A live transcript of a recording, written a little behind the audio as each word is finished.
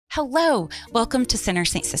Hello, welcome to Sinner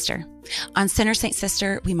Saint Sister. On Sinner Saint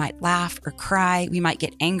Sister, we might laugh or cry, we might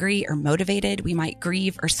get angry or motivated, we might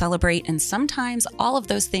grieve or celebrate, and sometimes all of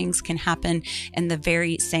those things can happen in the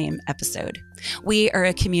very same episode. We are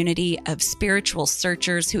a community of spiritual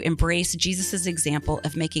searchers who embrace Jesus' example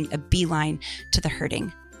of making a beeline to the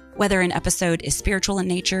hurting. Whether an episode is spiritual in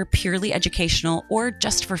nature, purely educational, or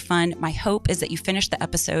just for fun, my hope is that you finish the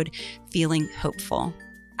episode feeling hopeful.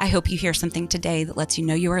 I hope you hear something today that lets you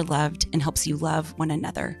know you are loved and helps you love one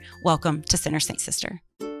another. Welcome to Sinner Saint Sister.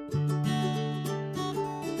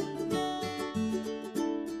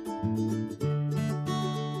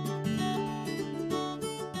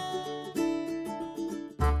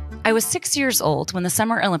 I was 6 years old when the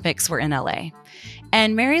Summer Olympics were in LA,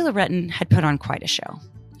 and Mary Lou Retton had put on quite a show.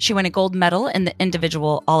 She won a gold medal in the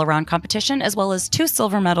individual all-around competition, as well as 2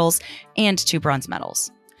 silver medals and 2 bronze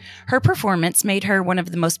medals. Her performance made her one of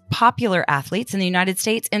the most popular athletes in the United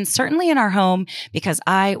States and certainly in our home because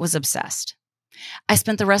I was obsessed. I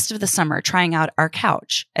spent the rest of the summer trying out our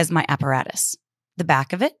couch as my apparatus. The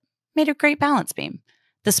back of it made a great balance beam.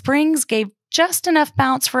 The springs gave just enough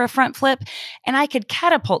bounce for a front flip, and I could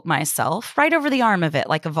catapult myself right over the arm of it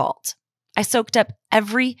like a vault. I soaked up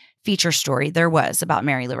every feature story there was about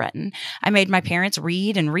Mary Lou Retton. I made my parents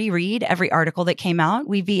read and reread every article that came out.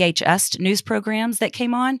 We VHS'd news programs that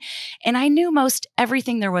came on, and I knew most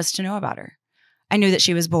everything there was to know about her. I knew that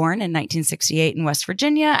she was born in 1968 in West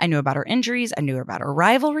Virginia. I knew about her injuries. I knew about her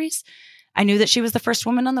rivalries. I knew that she was the first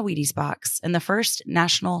woman on the Wheaties box and the first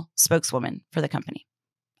national spokeswoman for the company.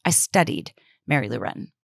 I studied Mary Lou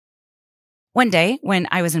Retton. One day, when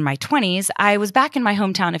I was in my 20s, I was back in my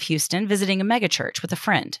hometown of Houston visiting a megachurch with a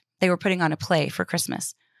friend. They were putting on a play for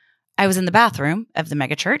Christmas. I was in the bathroom of the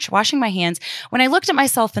megachurch washing my hands when I looked at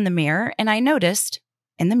myself in the mirror and I noticed,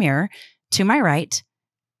 in the mirror, to my right,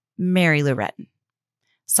 Mary Lou Retton.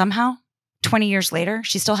 Somehow, 20 years later,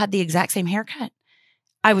 she still had the exact same haircut.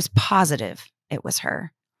 I was positive it was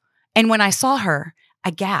her. And when I saw her, I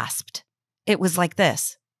gasped. It was like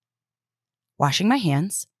this. Washing my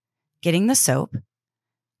hands, getting the soap,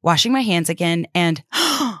 washing my hands again, and,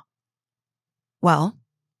 well,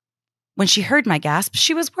 when she heard my gasp,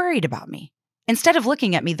 she was worried about me. Instead of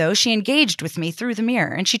looking at me, though, she engaged with me through the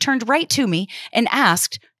mirror, and she turned right to me and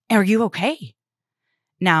asked, "Are you okay?"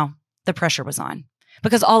 Now, the pressure was on.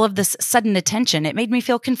 Because all of this sudden attention, it made me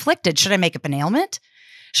feel conflicted. Should I make up an ailment?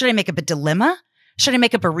 Should I make up a dilemma? Should I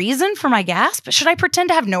make up a reason for my gasp? Should I pretend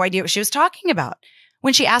to have no idea what she was talking about?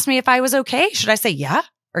 When she asked me if I was okay, should I say, "Yeah"?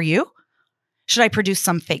 Are you? Should I produce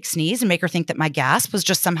some fake sneeze and make her think that my gasp was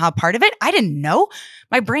just somehow part of it? I didn't know.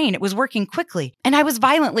 My brain, it was working quickly. And I was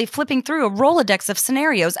violently flipping through a Rolodex of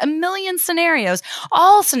scenarios, a million scenarios,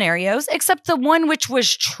 all scenarios, except the one which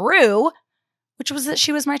was true, which was that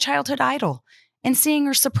she was my childhood idol. And seeing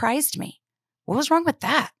her surprised me. What was wrong with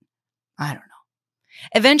that? I don't know.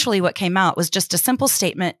 Eventually, what came out was just a simple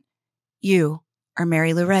statement, "You are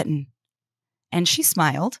Mary Lou Retton." And she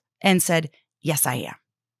smiled and said, "Yes, I am."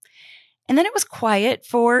 And then it was quiet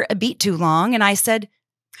for a beat too long, and I said,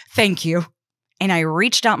 "Thank you." And I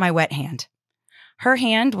reached out my wet hand. Her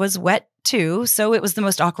hand was wet too, so it was the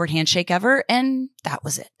most awkward handshake ever, and that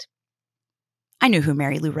was it. I knew who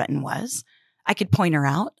Mary Lou Retton was. I could point her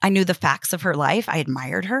out. I knew the facts of her life. I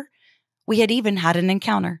admired her. We had even had an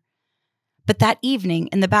encounter. But that evening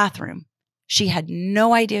in the bathroom, she had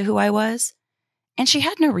no idea who I was, and she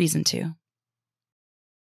had no reason to.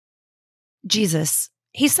 Jesus,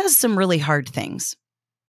 he says some really hard things.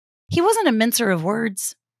 He wasn't a mincer of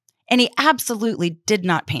words, and he absolutely did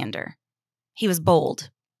not pander. He was bold.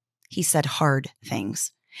 He said hard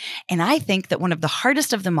things. And I think that one of the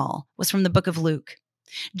hardest of them all was from the book of Luke.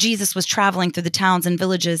 Jesus was traveling through the towns and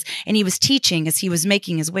villages, and he was teaching as he was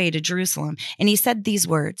making his way to Jerusalem. And he said these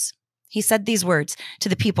words. He said these words to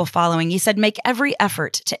the people following. He said, "Make every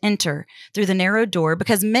effort to enter through the narrow door,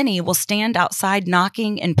 because many will stand outside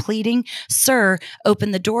knocking and pleading, 'Sir,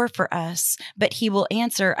 open the door for us.' But he will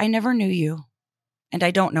answer, 'I never knew you, and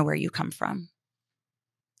I don't know where you come from.'"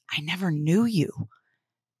 I never knew you.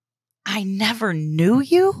 I never knew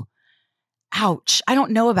you? Ouch. I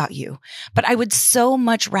don't know about you, but I would so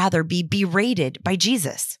much rather be berated by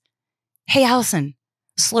Jesus. Hey, Allison,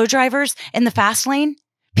 slow drivers in the fast lane?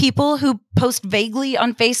 People who post vaguely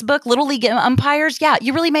on Facebook, Little League umpires. Yeah,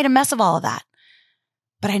 you really made a mess of all of that.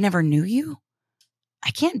 But I never knew you.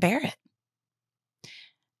 I can't bear it.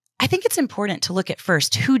 I think it's important to look at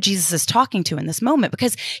first who Jesus is talking to in this moment,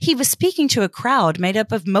 because he was speaking to a crowd made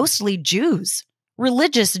up of mostly Jews,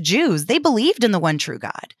 religious Jews. They believed in the one true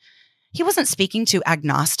God. He wasn't speaking to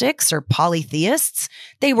agnostics or polytheists.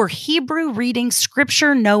 They were Hebrew reading,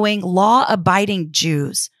 scripture knowing, law abiding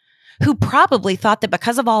Jews. who probably thought that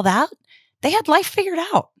because of all that, they had life figured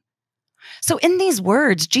out. So in these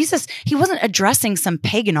words, Jesus, he wasn't addressing some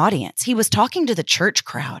pagan audience. He was talking to the church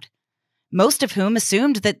crowd, most of whom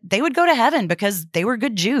assumed that they would go to heaven because they were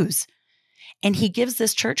good Jews. And he gives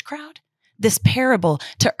this church crowd this parable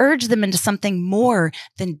to urge them into something more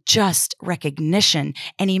than just recognition.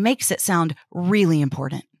 And he makes it sound really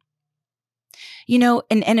important. You know,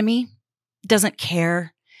 an enemy doesn't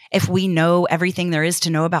care if we know everything there is to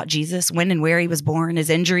know about Jesus, when and where he was born, his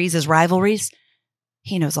injuries, his rivalries.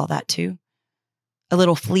 He knows all that too. A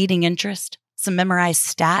little fleeting interest, some memorized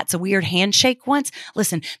stats, a weird handshake once.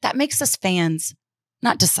 Listen, that makes us fans,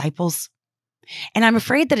 not disciples. And I'm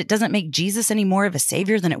afraid that it doesn't make Jesus any more of a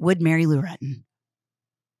savior than it would Mary Lou Retton.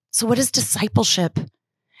 So what is discipleship?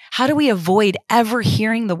 How do we avoid ever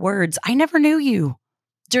hearing the words, "I never knew you"?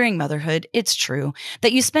 During motherhood, it's true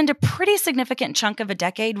that you spend a pretty significant chunk of a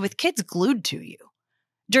decade with kids glued to you.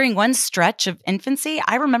 During one stretch of infancy,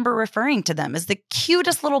 I remember referring to them as the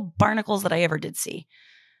cutest little barnacles that I ever did see.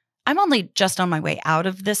 I'm only just on my way out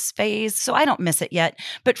of this phase, so I don't miss it yet.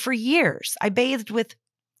 But for years, I bathed with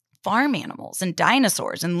farm animals and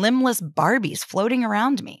dinosaurs and limbless Barbies floating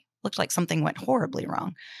around me. Looked like something went horribly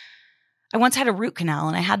wrong. I once had a root canal,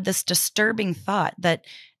 and I had this disturbing thought that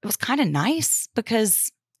it was kind of nice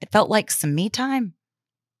because it felt like some me time.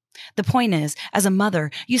 The point is, as a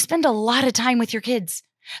mother, you spend a lot of time with your kids,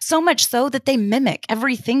 so much so that they mimic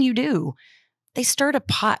everything you do. They stirred a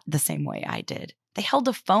pot the same way I did. They held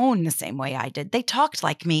a phone the same way I did. They talked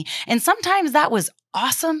like me. And sometimes that was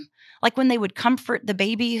awesome, like when they would comfort the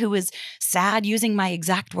baby who was sad using my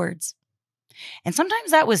exact words. And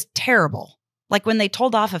sometimes that was terrible, like when they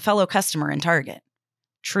told off a fellow customer in Target.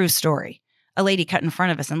 True story. A lady cut in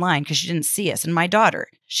front of us in line because she didn't see us. And my daughter,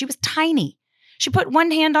 she was tiny. She put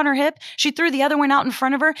one hand on her hip, she threw the other one out in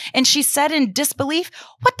front of her, and she said in disbelief,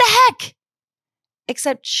 "What the heck?"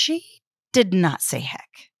 Except she did not say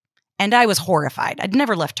heck. And I was horrified. I'd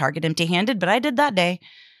never left Target empty-handed, but I did that day.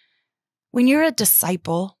 When you're a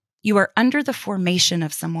disciple, you are under the formation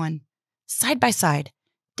of someone, side by side,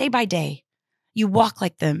 day by day. You walk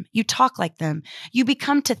like them. You talk like them. You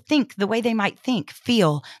become to think the way they might think,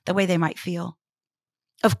 feel the way they might feel.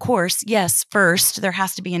 Of course, yes, first, there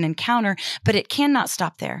has to be an encounter, but it cannot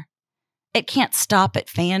stop there. It can't stop at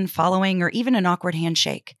fan following or even an awkward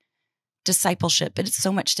handshake. Discipleship, it is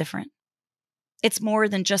so much different. It's more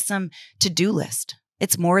than just some to-do list.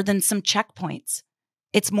 It's more than some checkpoints.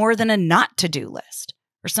 It's more than a not to-do list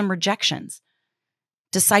or some rejections.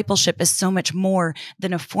 Discipleship is so much more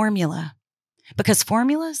than a formula, because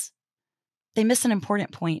formulas, they miss an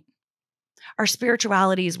important point. Our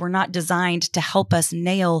spiritualities were not designed to help us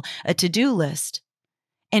nail a to-do list.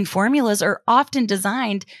 And formulas are often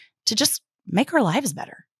designed to just make our lives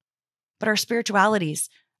better. But our spiritualities,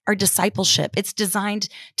 our discipleship, it's designed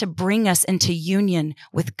to bring us into union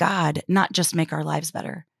with God, not just make our lives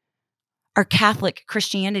better. Our Catholic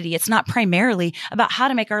Christianity, it's not primarily about how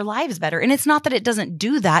to make our lives better. And it's not that it doesn't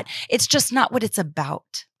do that. It's just not what it's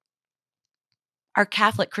about. Our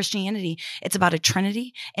Catholic Christianity, it's about a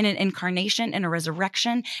Trinity and an incarnation and a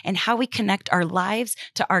resurrection and how we connect our lives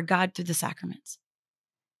to our God through the sacraments.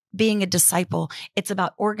 Being a disciple, it's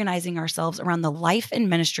about organizing ourselves around the life and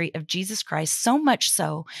ministry of Jesus Christ, so much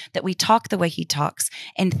so that we talk the way he talks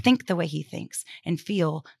and think the way he thinks and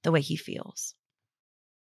feel the way he feels.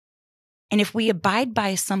 And if we abide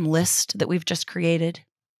by some list that we've just created,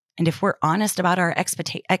 and if we're honest about our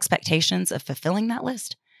expectations of fulfilling that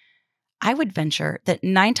list, I would venture that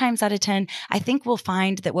 9 times out of 10, I think we'll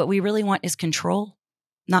find that what we really want is control,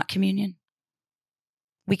 not communion.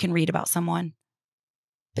 We can read about someone,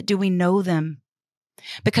 but do we know them?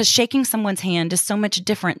 Because shaking someone's hand is so much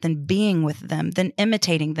different than being with them, than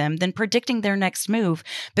imitating them, than predicting their next move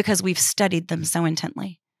because we've studied them so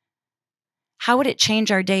intently. How would it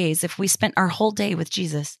change our days if we spent our whole day with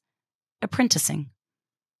Jesus, apprenticing,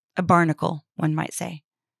 a barnacle, one might say?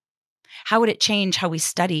 How would it change how we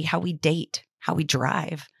study, how we date, how we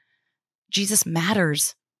drive? Jesus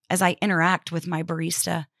matters as I interact with my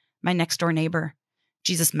barista, my next door neighbor.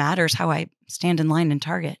 Jesus matters how I stand in line in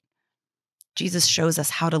Target. Jesus shows us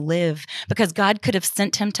how to live because God could have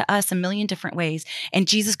sent him to us a million different ways, and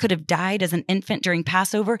Jesus could have died as an infant during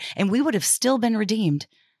Passover, and we would have still been redeemed.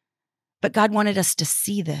 But God wanted us to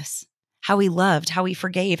see this, how he loved, how he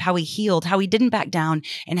forgave, how he healed, how he didn't back down,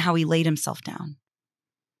 and how he laid himself down.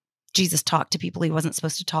 Jesus talked to people he wasn't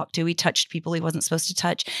supposed to talk to. He touched people he wasn't supposed to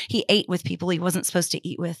touch. He ate with people he wasn't supposed to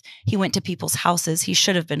eat with. He went to people's houses he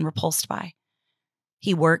should have been repulsed by.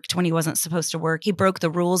 He worked when he wasn't supposed to work. He broke the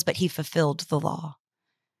rules, but he fulfilled the law.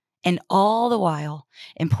 And all the while,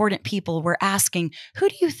 important people were asking, who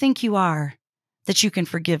do you think you are that you can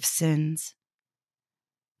forgive sins?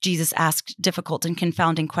 Jesus asked difficult and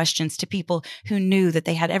confounding questions to people who knew that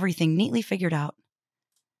they had everything neatly figured out.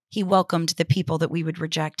 He welcomed the people that we would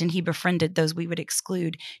reject, and he befriended those we would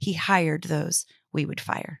exclude. He hired those we would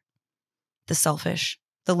fire. The selfish,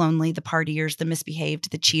 the lonely, the partiers, the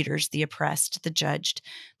misbehaved, the cheaters, the oppressed, the judged,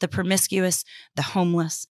 the promiscuous, the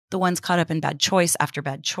homeless, the ones caught up in bad choice after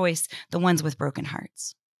bad choice, the ones with broken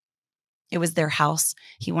hearts. It was their house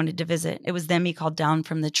he wanted to visit. It was them he called down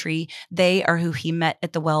from the tree. They are who he met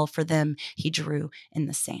at the well. For them, he drew in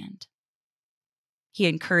the sand. He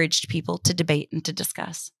encouraged people to debate and to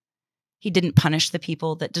discuss. He didn't punish the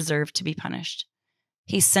people that deserved to be punished.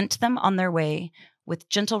 He sent them on their way with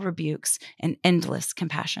gentle rebukes and endless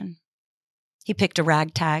compassion. He picked a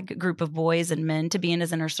ragtag group of boys and men to be in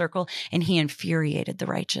his inner circle, and he infuriated the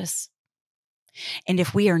righteous. And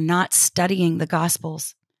if we are not studying the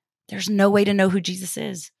Gospels, there's no way to know who Jesus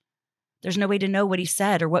is. There's no way to know what he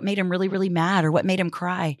said or what made him really, really mad or what made him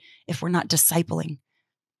cry if we're not discipling.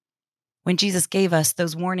 When Jesus gave us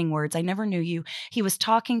those warning words, I never knew you, he was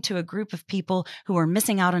talking to a group of people who were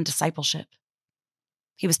missing out on discipleship.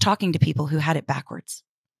 He was talking to people who had it backwards.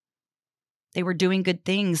 They were doing good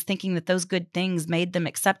things, thinking that those good things made them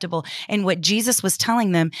acceptable. And what Jesus was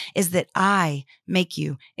telling them is that I make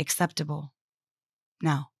you acceptable.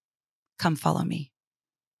 Now, come follow me.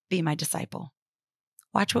 Be my disciple.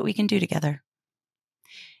 Watch what we can do together.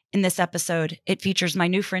 In this episode, it features my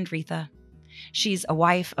new friend, Retha. She's a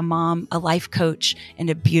wife, a mom, a life coach, and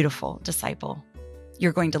a beautiful disciple.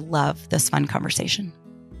 You're going to love this fun conversation.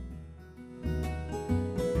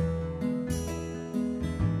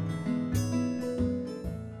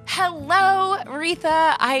 Hello,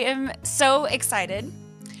 Retha. I am so excited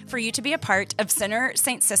for you to be a part of Sinner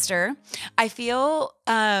Saint Sister. I feel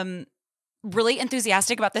really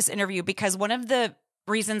enthusiastic about this interview because one of the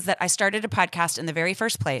reasons that I started a podcast in the very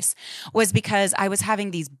first place was because I was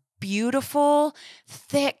having these beautiful,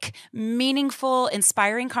 thick, meaningful,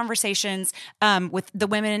 inspiring conversations with the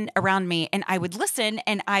women around me. And I would listen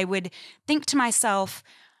and I would think to myself,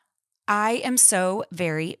 I am so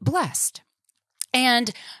very blessed.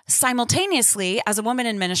 And simultaneously, as a woman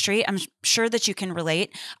in ministry, I'm sure that you can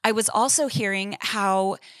relate, I was also hearing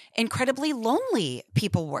how incredibly lonely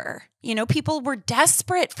people were. You know, people were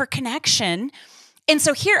desperate for connection. And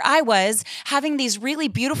so here I was having these really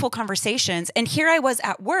beautiful conversations, and here I was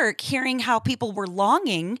at work hearing how people were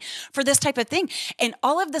longing for this type of thing. And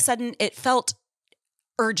all of a sudden, it felt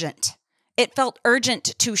urgent. It felt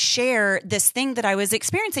urgent to share this thing that I was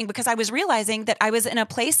experiencing because I was realizing that I was in a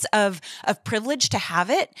place of privilege to have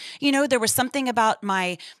it. You know, there was something about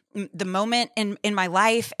the moment in my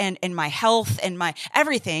life and in my health and my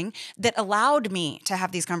everything that allowed me to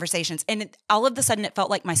have these conversations. And all of a sudden it felt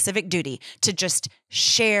like my civic duty to just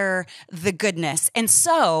share the goodness. And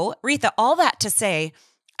so, Retha, all that to say,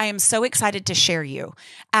 I am so excited to share you.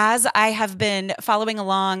 As I have been following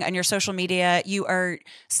along on your social media, you are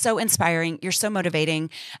so inspiring. You're so motivating.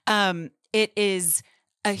 It is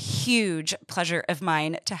a huge pleasure of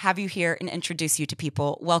mine to have you here and introduce you to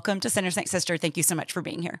people. Welcome to Sinner Saint Sister. Thank you so much for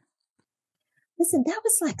being here. Listen, that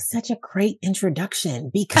was like such a great introduction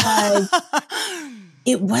because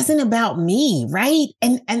it wasn't about me, right?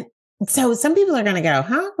 And so some people are going to go,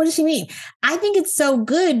 huh? What does she mean? I think it's so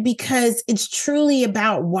good because it's truly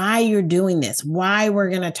about why you're doing this, why we're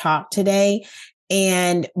going to talk today.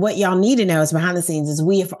 And what y'all need to know is behind the scenes is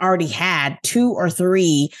we have already had 2 or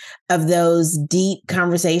 3 of those deep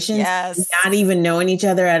conversations, yes, not even knowing each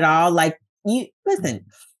other at all. Like listen,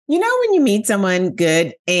 you know, when you meet someone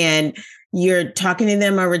good and you're talking to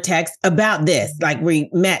them over text about this, like we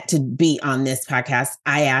met to be on this podcast.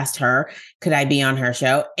 I asked her, could I be on her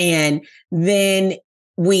show? And then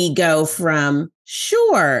we go from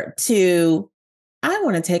sure to, I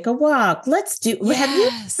want to take a walk. Let's do, yes. Have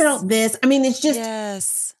you felt this? I mean, it's just,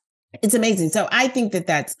 yes. It's amazing. So I think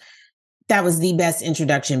that was the best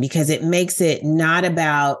introduction because it makes it not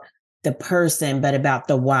about the person, but about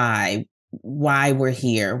the why we're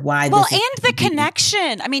here, and the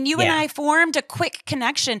connection. I mean, you and I formed a quick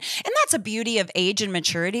connection, and that's a beauty of age and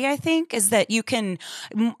maturity, I think, is that you can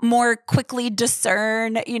more quickly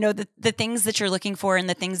discern, you know, the things that you're looking for and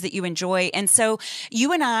the things that you enjoy. And so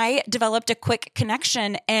you and I developed a quick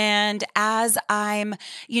connection. And as I'm,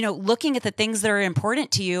 you know, looking at the things that are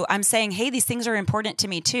important to you, I'm saying, hey, these things are important to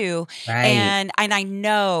me too. Right. And I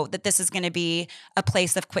know that this is going to be a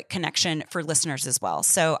place of quick connection for listeners as well.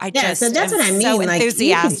 So that's what I mean. So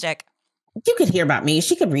enthusiastic. Like, you could hear about me.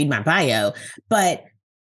 She could read my bio, but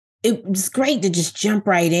it was great to just jump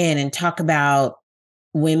right in and talk about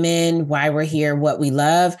women, why we're here, what we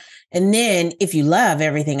love. And then if you love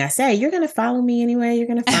everything I say, you're going to follow me anyway. You're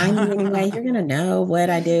going to find me anyway. You're going to know what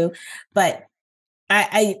I do. But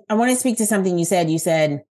I want to speak to something you said. You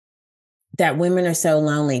said that women are so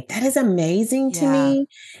lonely. That is amazing to me.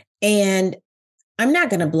 And I'm not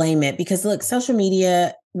going to blame it because look, social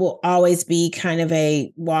media will always be kind of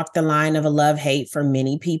a walk the line of a love-hate for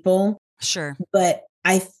many people. Sure. But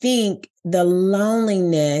I think the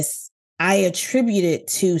loneliness, I attribute it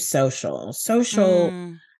to social.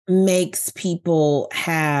 Social makes people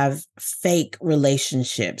have fake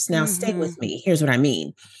relationships. Now, stay with me. Here's what I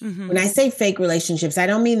mean. When I say fake relationships, I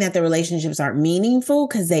don't mean that the relationships aren't meaningful,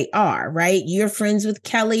 because they are, right? You're friends with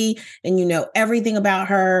Kelly and you know everything about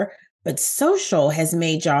her. But social has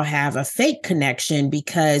made y'all have a fake connection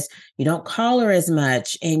because you don't call her as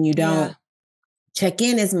much and you don't check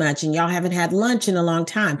in as much and y'all haven't had lunch in a long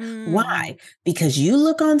time. Why? Because you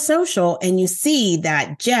look on social and you see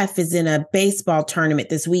that Jeff is in a baseball tournament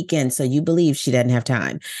this weekend, so you believe she doesn't have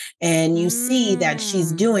time. And you see that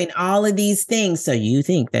she's doing all of these things, so you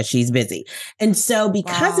think that she's busy. And so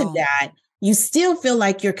because of that, you still feel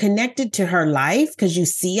like you're connected to her life because you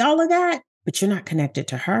see all of that. But you're not connected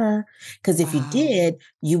to her. Because if you did,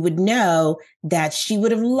 you would know that she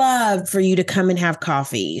would have loved for you to come and have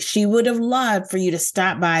coffee. She would have loved for you to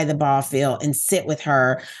stop by the ball field and sit with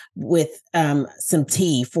her with some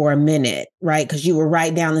tea for a minute, right? Because you were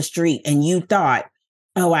right down the street and you thought,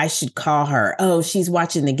 oh, I should call her. Oh, she's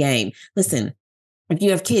watching the game. Listen, if you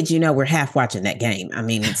have kids, you know we're half watching that game. I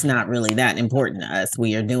mean, it's not really that important to us.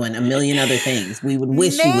 We are doing a million other things. We would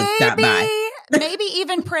wish you would stop by. Maybe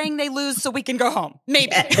even praying they lose so we can go home.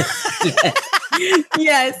 Maybe.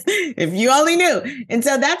 Yes. If you only knew. And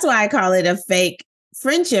so that's why I call it a fake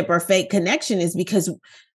friendship or fake connection, is because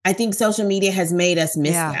I think social media has made us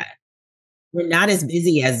miss that. We're not as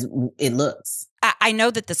busy as it looks. I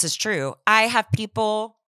know that this is true. I have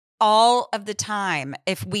people all of the time,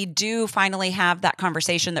 if we do finally have that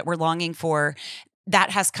conversation that we're longing for,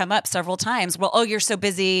 that has come up several times. Well, oh, you're so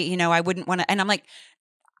busy. You know, I wouldn't want to. And I'm like,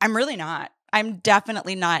 I'm really not. I'm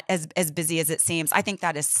definitely not as busy as it seems. I think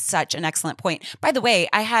that is such an excellent point. By the way,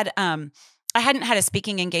 I hadn't had a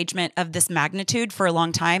speaking engagement of this magnitude for a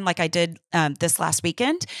long time, like I did this last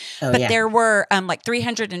weekend. But there were like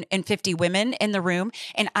 350 women in the room.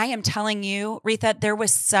 And I am telling you, Retha, there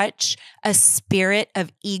was such a spirit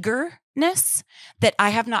of eagerness that I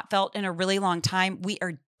have not felt in a really long time. We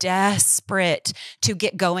are desperate to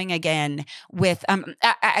get going again with,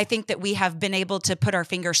 I think that we have been able to put our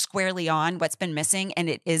finger squarely on what's been missing. And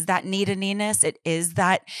it is that need-a-ness. It is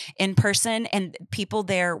that in person, and people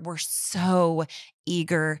there were so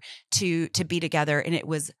eager to be together. And it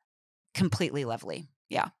was completely lovely.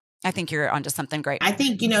 Yeah. I think you're onto something great. I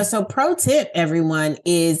think, so pro tip, everyone,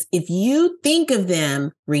 is if you think of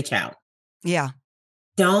them, reach out. Yeah.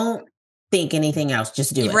 Don't think anything else.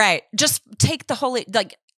 Just do it. Right. Just take the holy,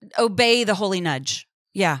 obey the holy nudge.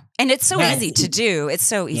 Yeah. And it's so easy to do. It's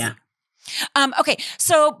so easy. Yeah. Okay.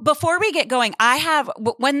 So before we get going, I have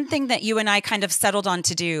one thing that you and I kind of settled on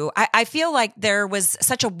to do. I feel like there was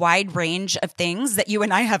such a wide range of things that you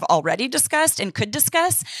and I have already discussed and could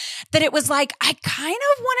discuss that it was like, I kind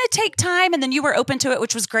of want to take time. And then you were open to it,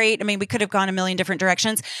 which was great. I mean, we could have gone a million different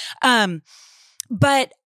directions.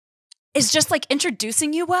 But it's just like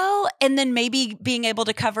introducing you well, and then maybe being able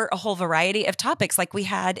to cover a whole variety of topics like we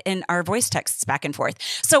had in our voice texts back and forth.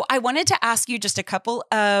 So I wanted to ask you just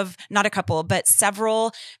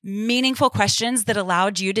several meaningful questions that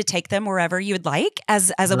allowed you to take them wherever you would like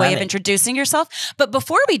as a way of introducing yourself. But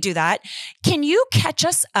before we do that, can you catch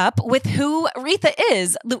us up with who Retha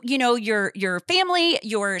is? Your family,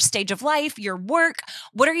 your stage of life, your work.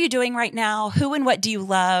 What are you doing right now? Who and what do you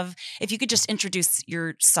love? If you could just introduce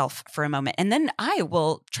yourself for a moment, and then I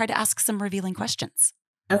will try to ask some revealing questions.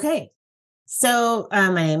 Okay. So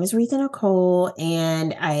my name is Retha Nichole,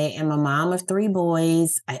 and I am a mom of 3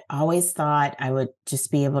 boys. I always thought I would just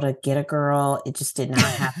be able to get a girl. It just did not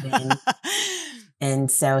happen. And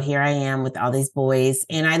so here I am with all these boys,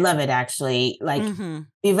 and I love it, actually. Like, if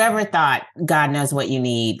you've ever thought God knows what you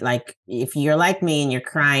need, like if you're like me and you're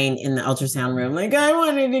crying in the ultrasound room, like, I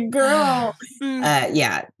wanted a girl.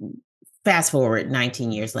 Yeah. Fast forward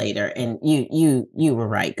 19 years later, and you were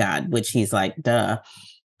right, God, which he's like, duh.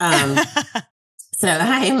 So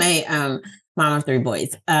I am a mom of 3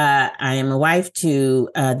 boys. I am a wife to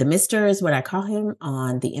the Mr. is what I call him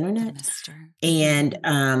on the internet. And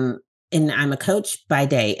I'm a coach by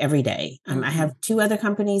day, every day. I have 2 other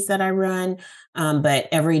companies that I run, but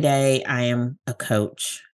every day I am a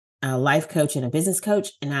coach, a life coach and a business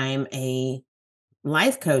coach. And I am a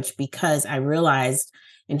life coach because I realized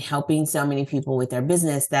in helping so many people with their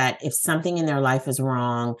business that if something in their life is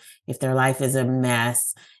wrong, if their life is a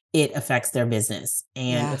mess, it affects their business.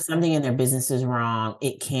 And Yeah. if something in their business is wrong,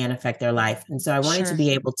 it can affect their life. And so I wanted to Sure.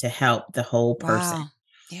 be able to help the whole person. Wow.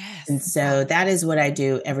 And Yes. so that is what I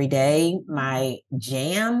do every day. My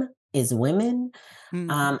jam is women.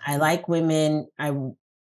 Mm. I like women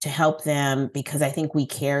to help them because I think we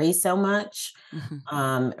carry so much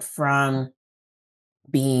Mhm. from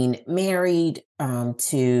being married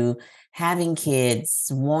to having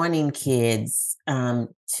kids, wanting kids,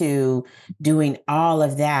 to doing all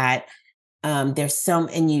of that. There's some,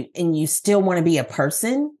 and you still want to be a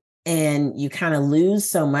person, and you kind of lose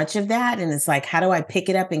so much of that. And it's like, how do I pick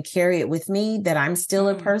it up and carry it with me that I'm still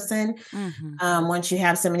a Mm. person Mhm. once you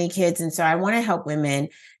have so many kids? And so I want to help women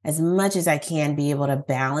as much as I can be able to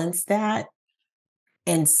balance that.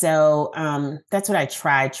 And so that's what I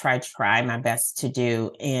try my best to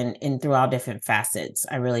do, and through all different facets.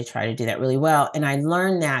 I really try to do that really well. And I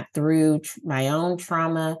learned that through my own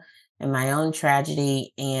trauma and my own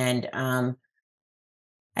tragedy. And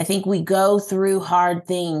I think we go through hard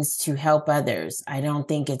things to help others. I don't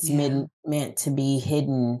think it's Yeah. meant to be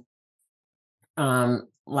hidden.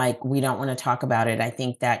 Like we don't want to talk about it. I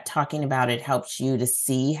think that talking about it helps you to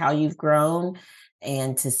see how you've grown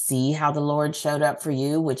and to see how the Lord showed up for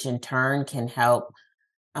you, which in turn can help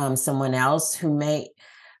someone else who may.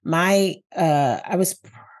 I was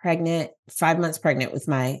pregnant, 5 months pregnant with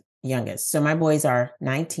my youngest. So my boys are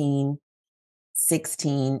 19,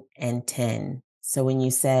 16, and 10. So when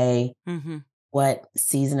you say Mhm. what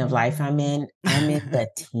season of life I'm in the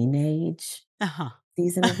teenage Uh-huh.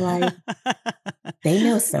 season of life. They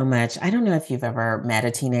know so much. I don't know if you've ever met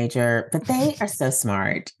a teenager, but they are so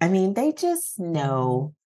smart. I mean, they just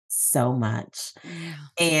know so much. Yeah.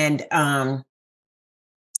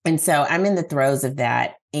 And so I'm in the throes of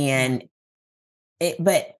that. Yeah.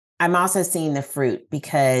 But I'm also seeing the fruit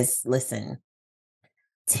because listen,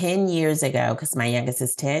 10 years ago, because my youngest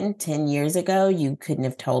is 10 years ago, you couldn't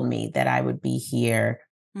have told me that I would be here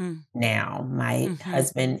Mm. now. My Mhm.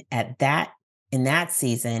 husband in that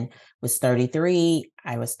season was 33.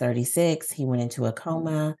 I was 36. He went into a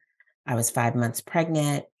coma. I was 5 months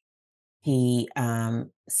pregnant. He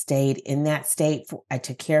stayed in that state. I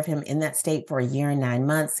took care of him in that state for a year and 9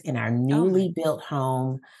 months in our Oh my. newly built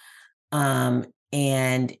home.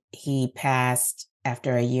 And he passed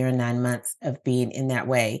after a year and 9 months of being in that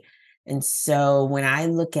way. And so when I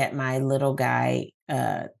look at my little guy,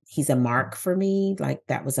 he's a mark for me. Like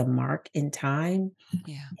that was a mark in time.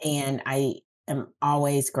 Yeah. And I am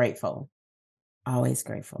always grateful, always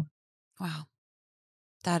grateful. Wow.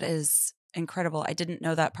 That is incredible. I didn't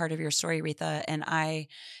know that part of your story, Retha, and I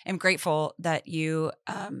am grateful that you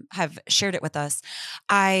have shared it with us.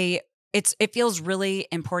 It feels really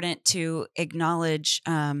important to acknowledge,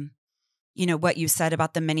 what you said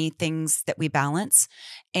about the many things that we balance,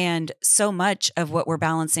 and so much of what we're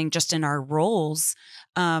balancing just in our roles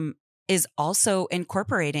is also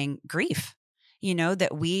incorporating grief.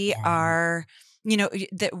 That we Yeah. are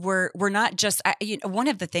that we're not just one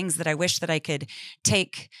of the things that I wish that I could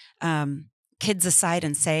take kids aside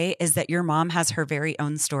and say is that your mom has her very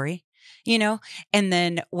own story, and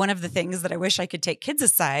then one of the things that I wish I could take kids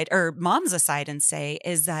aside or moms aside and say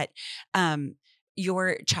is that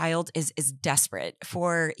your child is desperate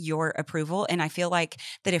for your approval. And I feel like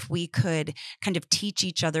that if we could kind of teach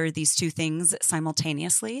each other these two things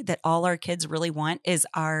simultaneously, that all our kids really want is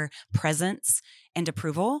our presence and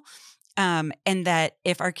approval. And that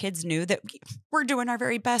if our kids knew that we're doing our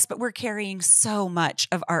very best, but we're carrying so much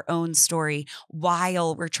of our own story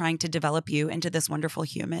while we're trying to develop you into this wonderful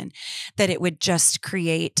human, that it would just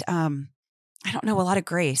create, a lot of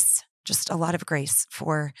grace, just a lot of grace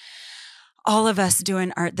for all of us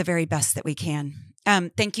doing the very best that we can.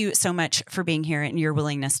 Thank you so much for being here and your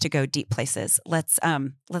willingness to go deep places. Let's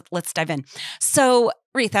dive in. So,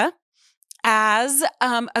 Retha, as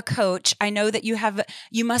a coach, I know that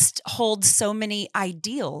you must hold so many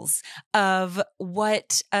ideals of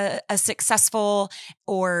what a successful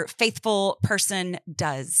or faithful person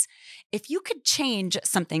does. If you could change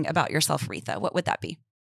something about yourself, Retha, what would that be?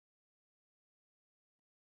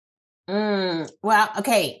 Well,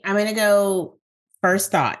 okay. I'm going to go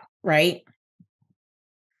first thought, right?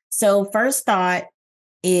 So, first thought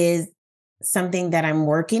is something that I'm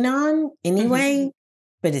working on Mm-hmm. anyway,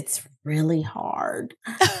 but it's really hard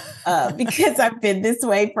because I've been this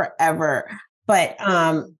way forever. But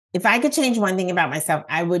if I could change one thing about myself,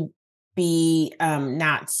 I would be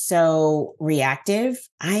not so reactive.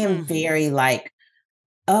 I am Mm. very like,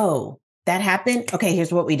 oh, that happened. Okay,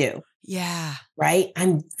 here's what we do. Yeah. Right.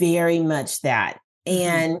 I'm very much that. Mm-hmm.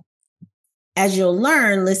 And as you'll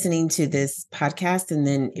learn listening to this podcast, and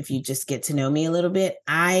then if you just get to know me a little bit,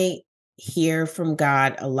 I hear from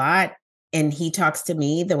God a lot, and he talks to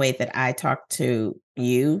me the way that I talk to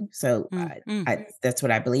you. So that's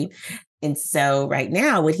what I believe. And so right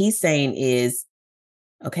now, what he's saying is,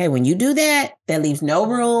 okay, when you do that, that leaves no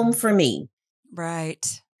room for me.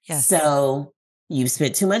 Right. Yes. So you've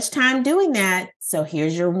spent too much time doing that. So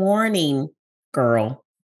here's your warning, girl.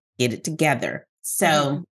 Get it together.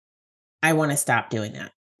 So I want to stop doing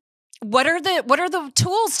that. What are the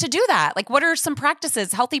tools to do that? Like, what are some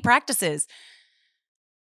practices, healthy practices?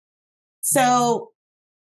 So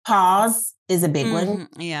pause is a big one.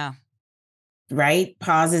 Yeah. Right?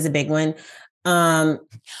 Pause is a big one.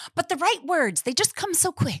 But the right words, they just come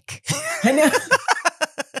so quick. I know.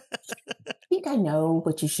 I think I know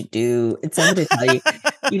what you should do. It's something to tell you.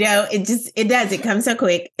 It does. It comes so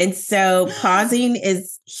quick. And so pausing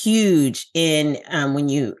is huge in when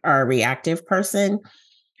you are a reactive person.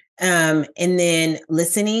 And then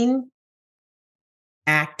listening,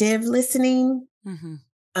 active listening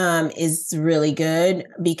is really good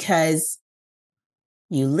because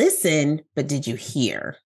you listen, but did you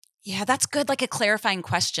hear? Yeah, that's good. Like a clarifying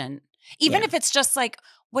question. Even if it's just like,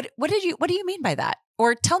 what do you mean by that?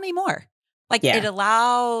 Or tell me more. Like it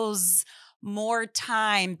allows more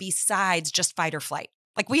time besides just fight or flight.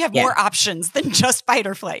 Like we have more options than just fight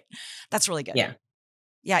or flight. That's really good. Yeah.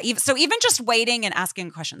 Yeah. Even just waiting and asking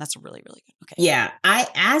a question, that's really, really good. Okay. Yeah. I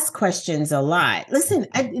ask questions a lot. Listen,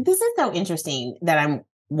 this is so interesting that I'm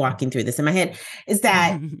walking through this in my head, is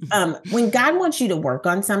that when God wants you to work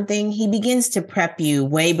on something, he begins to prep you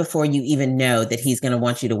way before you even know that he's going to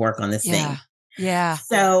want you to work on this thing. Yeah.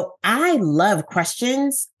 So I love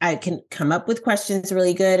questions. I can come up with questions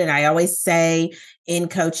really good. And I always say in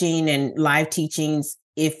coaching and live teachings,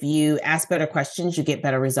 if you ask better questions, you get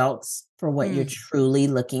better results for what you're truly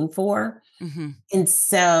looking for. And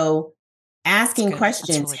so asking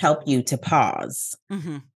questions really help you to pause.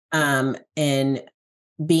 And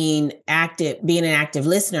being an active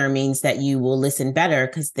listener means that you will listen better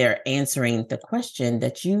because they're answering the question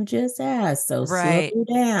that you just asked. So slow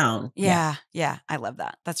down. Yeah. I love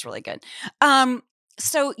that. That's really good.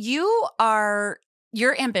 So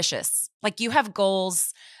you're ambitious, like you have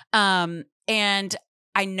goals. And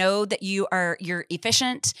I know that you're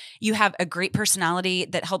efficient. You have a great personality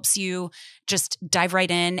that helps you just dive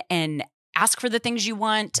right in and ask for the things you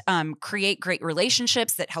want, create great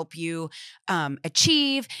relationships that help you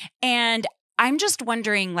achieve. And I'm just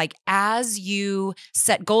wondering, like, as you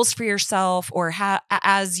set goals for yourself or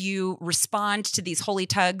as you respond to these holy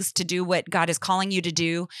tugs to do what God is calling you to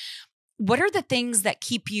do, what are the things that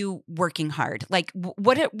keep you working hard? Like,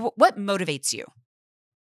 what motivates you?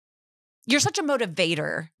 You're such a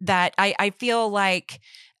motivator that I feel like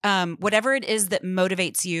whatever it is that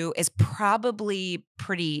motivates you is probably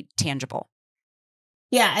pretty tangible.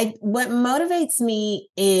 Yeah. What motivates me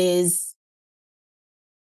is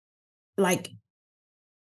like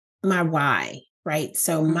my why, right?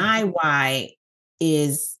 So my why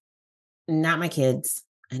is not my kids.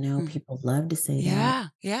 I know people love to say that.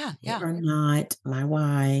 Yeah. They are not my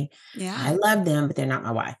why. Yeah. I love them, but they're not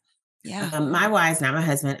my why. Yeah. My why is not my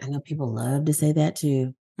husband. I know people love to say that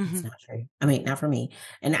too. It's not true. I mean, not for me.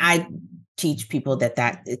 And I teach people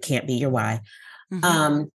that it can't be your why.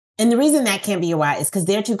 And the reason that can't be your why is because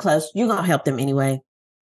they're too close. You're going to help them anyway.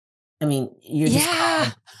 I mean, you're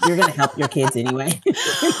going to help your kids anyway.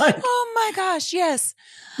 Oh my gosh. Yes.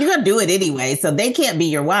 You're going to do it anyway. So they can't be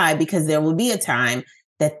your why because there will be a time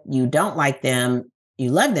that you don't like them. You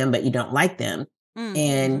love them, but you don't like them.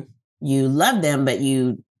 And you love them, but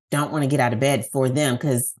you don't want to get out of bed for them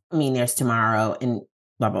because, I mean, there's tomorrow and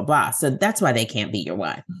blah, blah, blah. So that's why they can't be your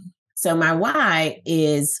why. So my why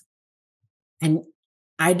is, and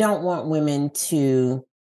I don't want women to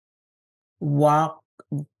walk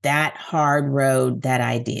that hard road that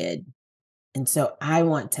I did. And so I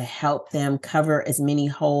want to help them cover as many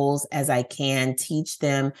holes as I can, teach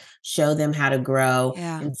them, show them how to grow.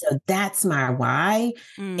 Yeah. And so that's my why.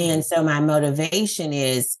 And so my motivation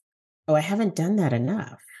is, I haven't done that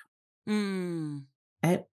enough.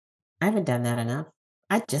 I haven't done that enough.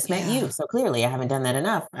 I just met you. So clearly I haven't done that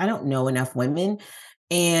enough. I don't know enough women.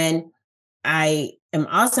 And I am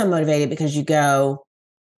also motivated because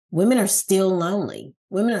women are still lonely.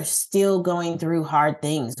 Women are still going through hard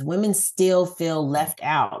things. Women still feel left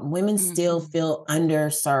out. Women still feel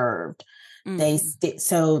underserved.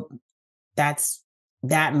 So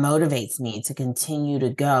that motivates me to continue to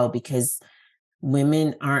go because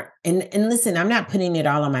women aren't, and listen, I'm not putting it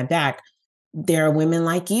all on my back. There are women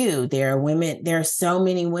like you. There are so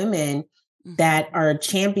many women that are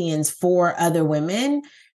champions for other women.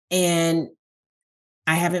 And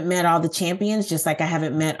I haven't met all the champions, just like I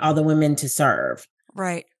haven't met all the women to serve.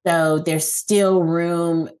 Right. So there's still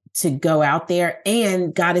room to go out there,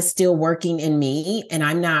 and God is still working in me, and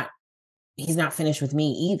he's not finished with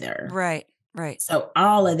me either. Right. Right. So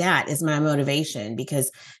all of that is my motivation,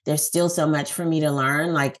 because there's still so much for me to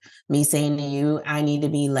learn. Like me saying to you, I need to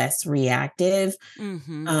be less reactive.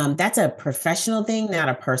 Mm-hmm. That's a professional thing, not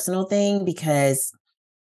a personal thing, because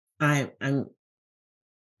I'm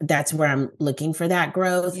that's where I'm looking for that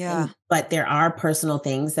growth. Yeah. But there are personal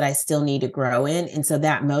things that I still need to grow in. And so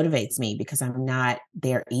that motivates me, because I'm not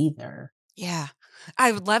there either. Yeah.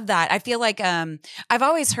 I would love that. I feel like I've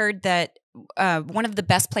always heard that one of the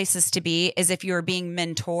best places to be is if you're being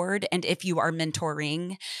mentored and if you are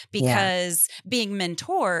mentoring, because being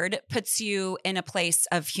mentored puts you in a place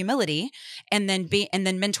of humility, and then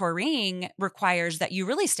mentoring requires that you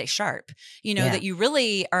really stay sharp, that you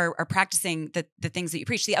really are practicing the things that you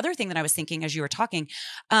preach. The other thing that I was thinking as you were talking,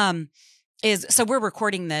 so we're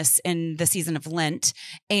recording this in the season of Lent,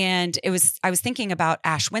 and I was thinking about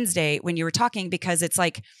Ash Wednesday when you were talking, because it's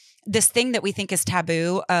like this thing that we think is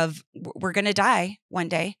taboo of we're going to die one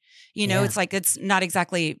day, it's like, it's not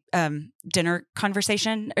exactly dinner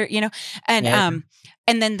conversation, or, and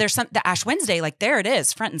then there's the Ash Wednesday, like there it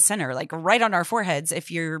is, front and center, like right on our foreheads, if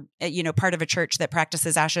you're, part of a church that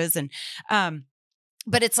practices ashes, and,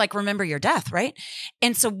 but it's like, remember your death. Right.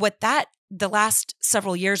 And so the last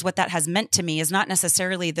several years, what that has meant to me is not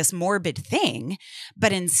necessarily this morbid thing,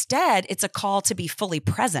 but instead it's a call to be fully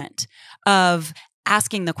present, of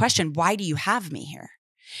asking the question, why do you have me here?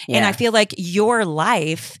 Yeah. And I feel like your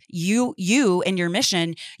life, you and your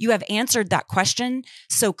mission, you have answered that question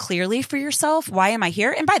so clearly for yourself. Why am I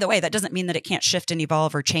here? And by the way, that doesn't mean that it can't shift and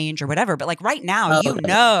evolve or change or whatever, but like right now, you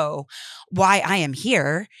know why I am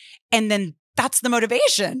here. And then that's the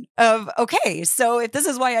motivation of, okay, so if this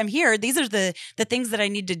is why I'm here, these are the things that I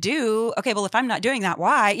need to do. Okay, well, if I'm not doing that,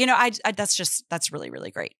 why? That's really,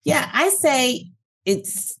 really great. Yeah, I say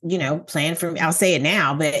it's, planned for me. I'll say it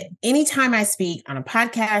now, but anytime I speak on a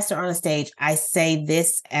podcast or on a stage, I say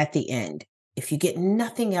this at the end. If you get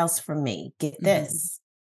nothing else from me, get this.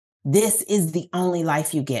 This is the only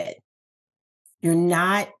life you get. You're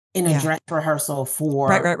not in a dress rehearsal for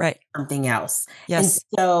right. something else. Yes.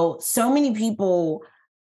 And so many people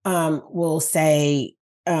will say,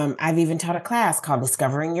 I've even taught a class called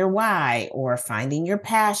Discovering Your Why or Finding Your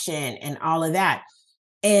Passion and all of that.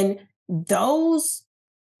 And those,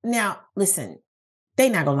 now listen, they're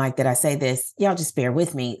not going to like that I say this. Y'all just bear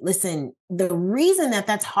with me. Listen, the reason that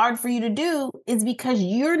that's hard for you to do is because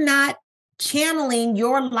you're not channeling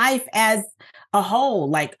your life as a whole,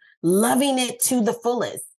 like loving it to the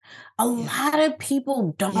fullest. A lot of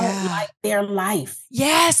people don't like their life.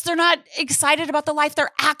 Yes, they're not excited about the life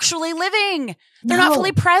they're actually living. They're not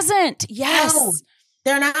fully present. Yes. No,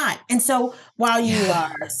 they're not. And so while you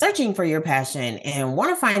are searching for your passion and want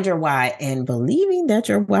to find your why and believing that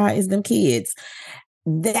your why is them kids,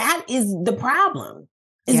 that is the problem.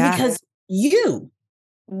 Is because you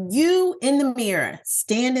in the mirror,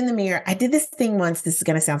 stand in the mirror. I did this thing once. This is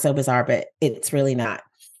going to sound so bizarre, but it's really not.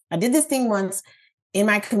 I did this thing once in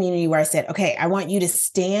my community where I said, okay, I want you to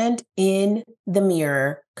stand in the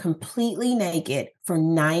mirror completely naked for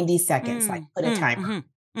 90 seconds, like put a timer.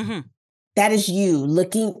 That is you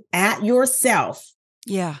looking at yourself.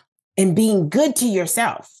 Yeah. And being good to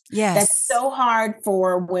yourself. Yes. That's so hard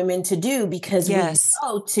for women to do because we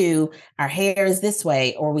go to our hair is this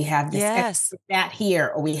way, or we have this that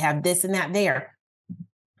here, or we have this and that there.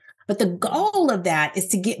 But the goal of that is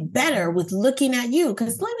to get better with looking at you.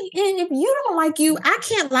 Because if you don't like you, I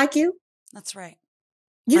can't like you. That's right.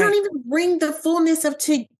 You don't even bring the fullness of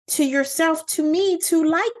to yourself to me to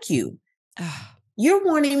like you. You're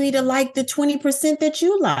wanting me to like the 20% that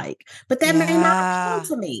you like, but that may not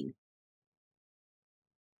appeal to me.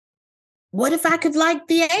 What if I could like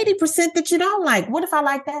the 80% that you don't like? What if I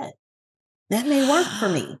like that? That may work for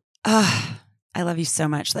me. I love you so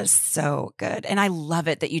much. That is so good. And I love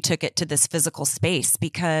it that you took it to this physical space,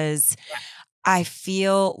 because I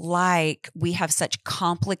feel like we have such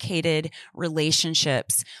complicated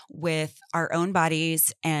relationships with our own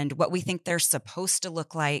bodies and what we think they're supposed to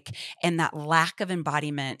look like. And that lack of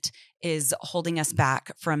embodiment is holding us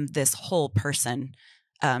back from this whole person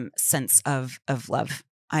sense of love.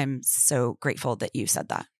 I'm so grateful that you said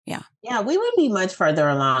that. Yeah. Yeah. We would be much further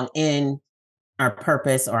along in our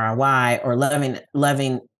purpose or our why or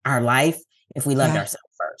loving our life if we loved ourselves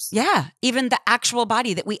first. Yeah. Even the actual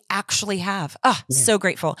body that we actually have. So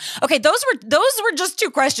grateful. Okay. Those were just two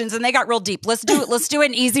questions and they got real deep. Let's do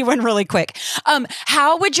an easy one really quick.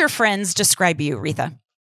 How would your friends describe you, Retha?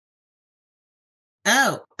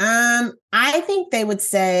 I think they would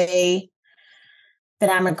say that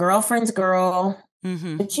I'm a girlfriend's girl.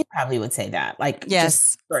 Mm-hmm. But you probably would say that, like, Yes.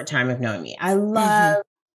 just short time of knowing me. I love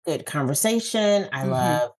good conversation. I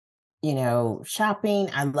love, shopping.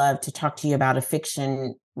 I love to talk to you about a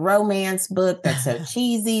fiction romance book that's so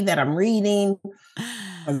cheesy that I'm reading.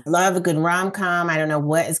 I love a good rom-com. I don't know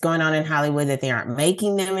what is going on in Hollywood that they aren't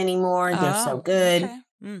making them anymore. They're so good. Okay.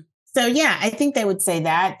 Mm. So yeah, I think they would say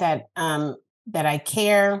that I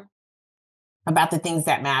care about the things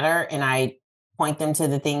that matter, and I point them to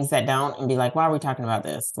the things that don't and be like, why are we talking about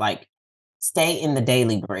this? Like, stay in the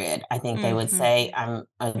daily bread. I think they would say I'm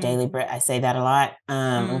a daily bread. I say that a lot.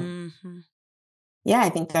 Yeah, I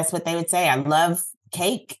think that's what they would say. I love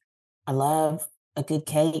cake. I love a good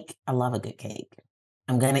cake. I love a good cake.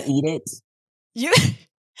 I'm going to eat it. You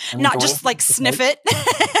not just like sniff it.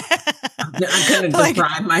 I'm going to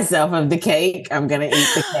deprive myself of the cake. I'm going to eat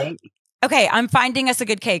the cake. Okay, I'm finding us a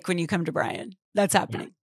good cake when you come to Brian. That's happening.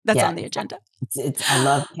 Yeah. That's on the agenda. I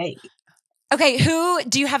love cake. Okay,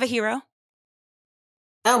 do you have a hero?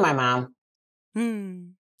 Oh, my mom.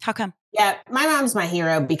 How come? Yeah, my mom's my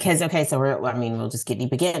hero because, we'll just get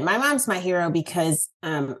deep again. My mom's my hero because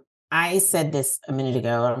I said this a minute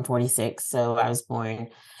ago. I'm 46, so I was born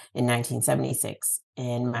in 1976,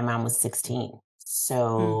 and my mom was 16.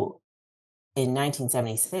 So in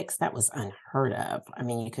 1976, that was unheard of. I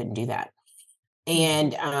mean, you couldn't do that.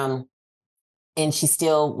 And she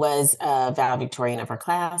still was a valedictorian of her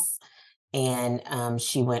class. And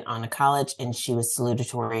she went on to college, and she was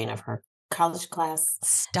salutatorian of her college class.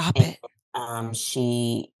 Stop it.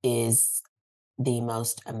 She is the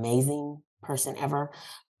most amazing person ever.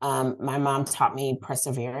 My mom taught me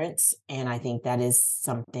perseverance, and I think that is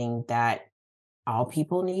something that all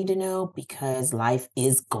people need to know because life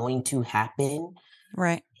is going to happen.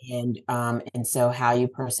 Right. And so how you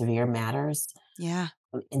persevere matters. Yeah.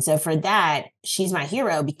 And so for that, she's my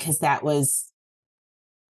hero because I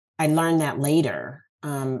learned that later.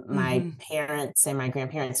 My parents and my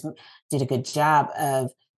grandparents did a good job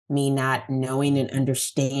of me not knowing and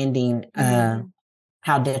understanding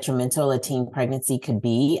how detrimental a teen pregnancy could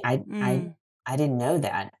be. I didn't know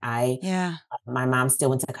that. My mom still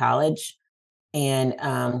went to college, and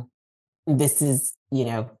this is,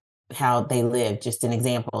 how they lived, just an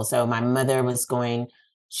example. So my mother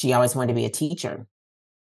she always wanted to be a teacher.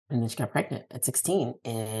 And then she got pregnant at 16,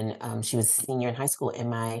 and she was a senior in high school. And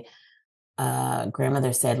my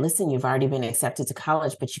grandmother said, listen, you've already been accepted to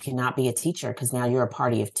college, but you cannot be a teacher because now you're a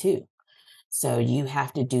party of two. So you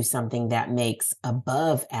have to do something that makes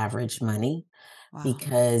above average money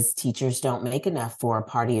because teachers don't make enough for a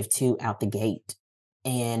party of two out the gate.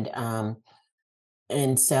 And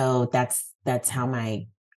so that's how my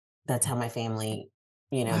family,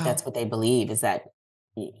 that's what they believe, is that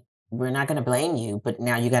we're not going to blame you, but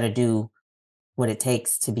now you got to do what it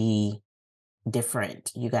takes to be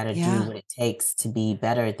different. You got to do what it takes to be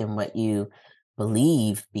better than what you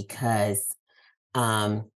believe because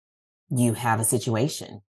you have a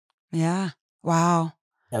situation. Yeah. Wow.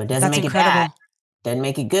 So it doesn't make it bad, doesn't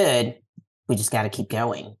make it good. We just got to keep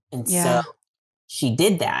going. And so she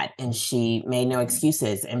did that, and she made no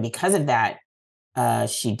excuses. And because of that,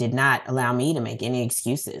 she did not allow me to make any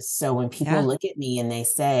excuses. So when people look at me and they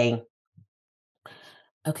say,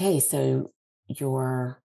 okay, so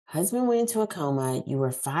your husband went into a coma, you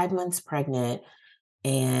were 5 months pregnant,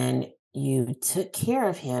 and you took care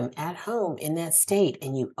of him at home in that state,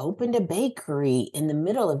 and you opened a bakery in the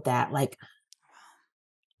middle of that. Like,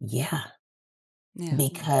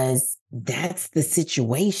 because that's the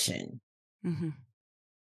situation.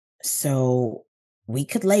 So we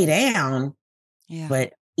could lay down,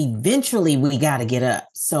 but eventually we got to get up.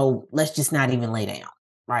 So let's just not even lay down.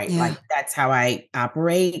 Right. Like, that's how I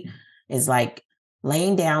operate, is like,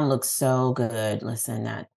 laying down looks so good. Listen,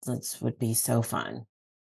 that would be so fun.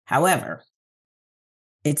 However,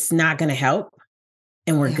 it's not going to help,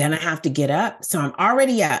 and we're going to have to get up. So I'm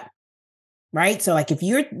already up. Right. So like, if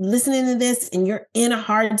you're listening to this and you're in a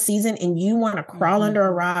hard season and you want to crawl under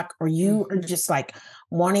a rock, or you are just like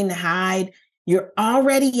wanting to hide, you're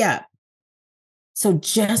already up. So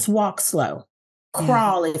just walk slow.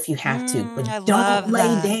 Crawl if you have to, but don't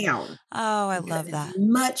lay down. Oh, I love that. It's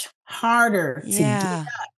much harder to get up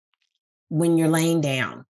when you're laying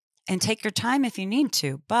down. And take your time if you need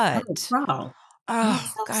to, but crawl.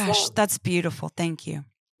 Oh gosh, that's beautiful. Thank you.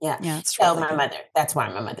 Yeah. It's so really my mother, that's why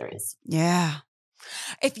my mother is. Yeah.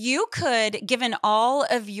 If you could, given all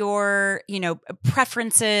of your,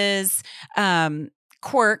 preferences,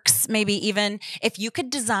 quirks, maybe even, if you could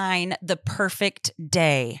design the perfect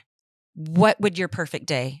day, what would your perfect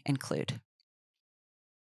day include?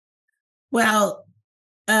 Well,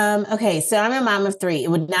 Okay, so I'm a mom of 3.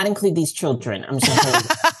 It would not include these children. I'm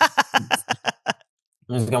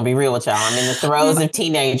just gonna be real with y'all. I'm in the throes of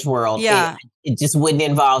teenage world. Yeah. It just wouldn't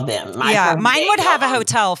involve them. Mine would have a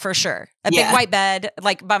hotel for sure. A big white bed,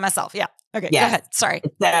 like by myself. Yeah. Okay, go ahead. Sorry.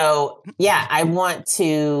 So I want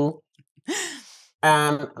to,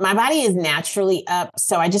 my body is naturally up.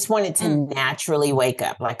 So I just want it to naturally wake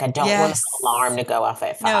up. Like I don't want an alarm to go off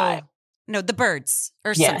at 5. No, the birds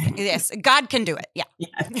or something. Yes. God can do it. Yeah.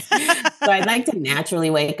 So I'd like to naturally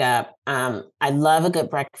wake up. I love a good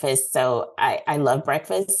breakfast. So I love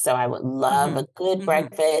breakfast. So I would love a good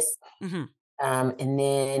breakfast. And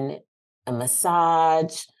then a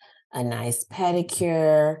massage, a nice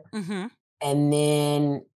pedicure. And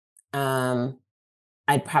then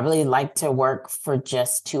I'd probably like to work for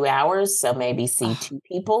just 2 hours. So maybe see 2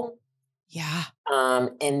 people. Yeah.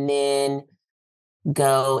 And then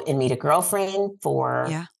go and meet a girlfriend for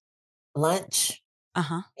lunch.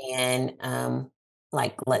 And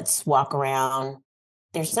like, let's walk around.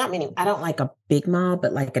 There's not many. I don't like a big mall,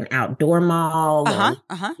 but like an outdoor mall.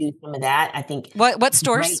 Do some of that. I think. What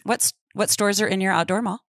stores? What stores are in your outdoor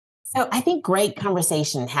mall? So I think great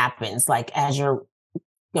conversation happens like as you're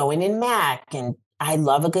going in MAC, and I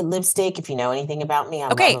love a good lipstick. If you know anything about me,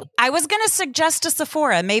 I was going to suggest a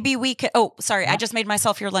Sephora. Maybe we could. Oh, sorry, I just made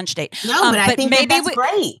myself your lunch date. No, but I think maybe that's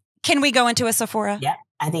great. Can we go into a Sephora? Yeah,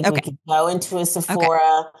 I think we could go into a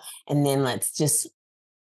Sephora, and then let's just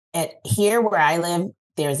here where I live.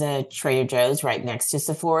 There's a Trader Joe's right next to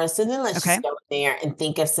Sephora. So then let's just go there and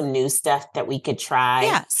think of some new stuff that we could try.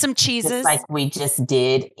 Yeah, some cheeses. Just like we just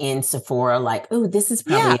did in Sephora. Like, oh, this is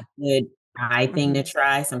probably a good eye thing to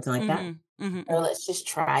try, something like that. Or let's just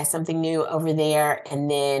try something new over there.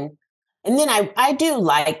 And then I do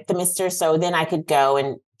like the mister. So then I could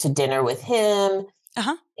go to dinner with him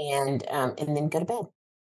and then go to bed.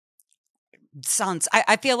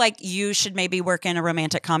 I feel like you should maybe work in a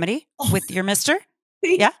romantic comedy with your mister.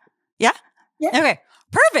 Yeah. Okay.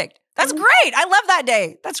 Perfect. That's great. I love that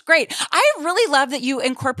day. That's great. I really love that you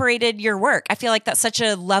incorporated your work. I feel like that's such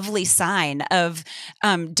a lovely sign of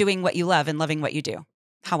doing what you love and loving what you do.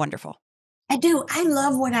 How wonderful. I do. I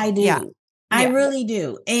love what I do. Yeah. I really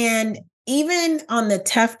do. And even on the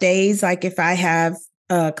tough days, like if I have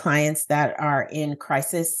clients that are in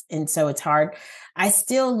crisis and so it's hard, I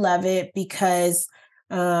still love it because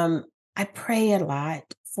I pray a lot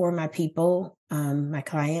for my people, my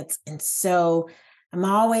clients. And so I'm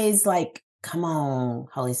always like, come on,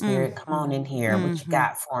 Holy Spirit, come on in here. What you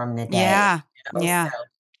got for them today? Yeah. You know? Yeah. So,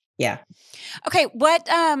 yeah. Okay.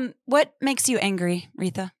 What makes you angry,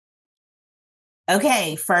 Retha?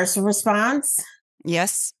 Okay. First response.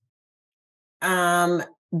 Yes.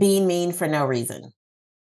 Being mean for no reason.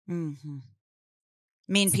 Mean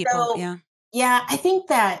people. Yeah. Yeah. I think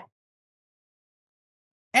that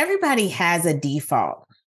everybody has a default.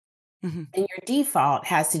 And your default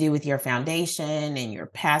has to do with your foundation and your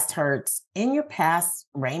past hurts and your past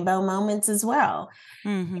rainbow moments as well.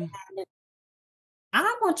 And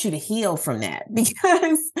I want you to heal from that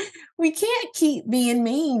because we can't keep being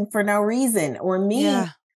mean for no reason or mean. Yeah.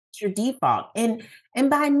 Your default. And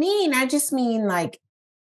by mean, I just mean like,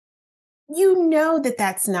 you know that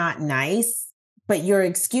that's not nice, but your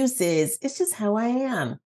excuse is, it's just how I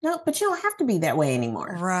am. No, but you don't have to be that way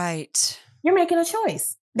anymore. Right. You're making a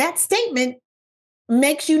choice. That statement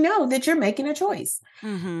makes you know that you're making a choice.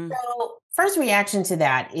 So first reaction to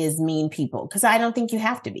that is mean people, because I don't think you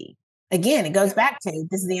have to be. Again, it goes back to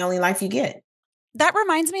this is the only life you get. That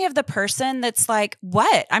reminds me of the person that's like,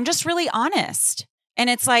 what? I'm just really honest. And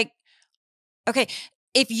it's like, okay,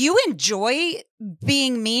 if you enjoy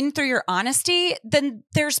being mean through your honesty, then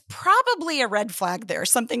there's probably a red flag there,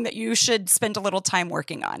 something that you should spend a little time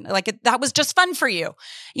working on. Like that was just fun for you,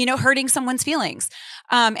 hurting someone's feelings.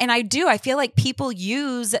 And I feel like people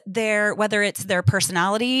use whether it's their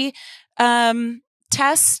personality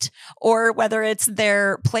test or whether it's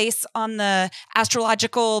their place on the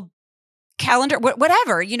astrological calendar,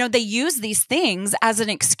 whatever, they use these things as an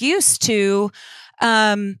excuse to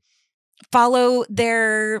follow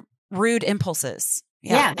their rude impulses.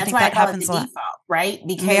 Yeah, that's why I call it the default, right?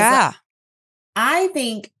 Because I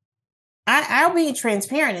think I'll be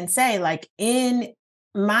transparent and say, like, in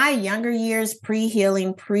my younger years,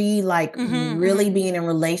 pre-healing, really being in a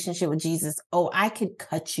relationship with Jesus, I could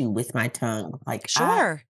cut you with my tongue. Like,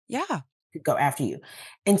 sure. I could go after you.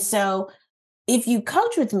 And so if you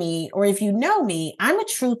coach with me or if you know me, I'm a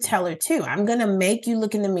truth teller too. I'm going to make you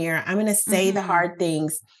look in the mirror. I'm going to say the hard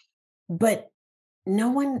things. But no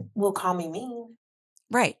one will call me mean.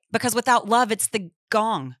 Right. Because without love, it's the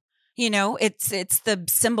gong. It's the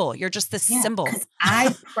symbol. You're just the symbol.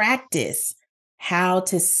 I practice how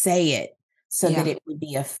to say it so Yeah. that it would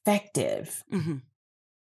be effective. Mm-hmm.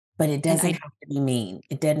 But it doesn't have to be mean.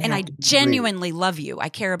 It doesn't have to be genuinely love you. I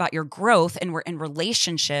care about your growth, and we're in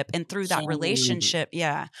relationship, and through that Genuinely. relationship,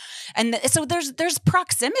 yeah. And so there's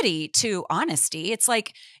proximity to honesty. It's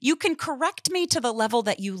like you can correct me to the level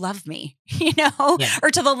that you love me,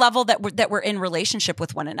 or to the level that we're in relationship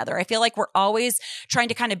with one another. I feel like we're always trying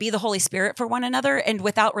to kind of be the Holy Spirit for one another, and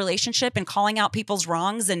without relationship and calling out people's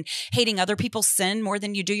wrongs and hating other people's sin more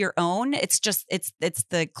than you do your own, it's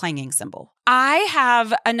the clanging cymbal. I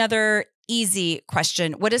have another easy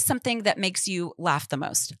question. What is something that makes you laugh the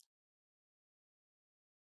most?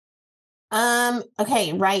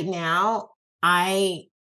 Okay, right now,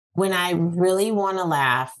 when I really want to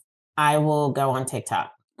laugh, I will go on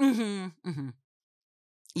TikTok. Mm-hmm, mm-hmm.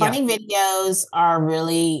 Funny videos are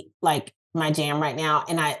really like my jam right now.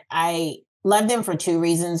 And I love them for two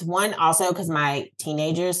reasons. One, also because my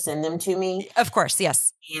teenagers send them to me. Of course,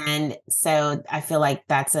 yes. And so I feel like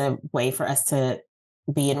that's a way for us to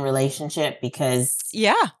be in relationship, because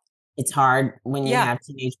it's hard when you have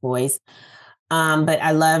teenage boys. But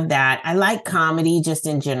I love that. I like comedy just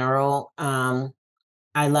in general.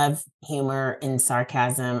 I love humor and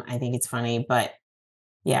sarcasm. I think it's funny, but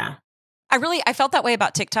yeah. I felt that way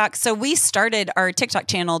about TikTok. So we started our TikTok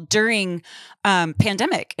channel during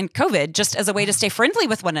pandemic and COVID, just as a way to stay friendly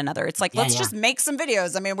with one another. It's like, let's just make some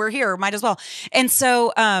videos. I mean, we're here, might as well. And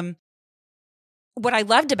so what I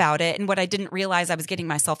loved about it, and what I didn't realize I was getting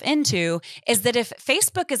myself into, is that if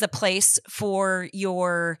Facebook is a place for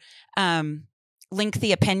your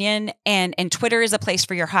lengthy opinion, and Twitter is a place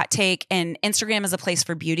for your hot take, and Instagram is a place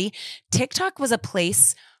for beauty, TikTok was a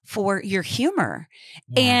place for your humor.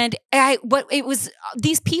 Yeah. And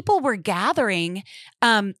these people were gathering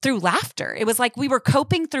through laughter. It was like we were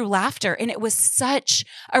coping through laughter, and it was such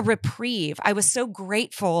a reprieve. I was so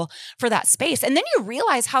grateful for that space. And then you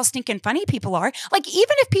realize how stinking funny people are. Like,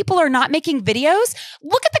 even if people are not making videos,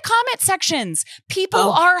 look at the comment sections. People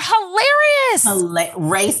are hilarious.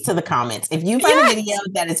 Race to the comments. If you find a video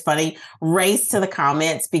that is funny, race to the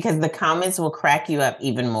comments, because the comments will crack you up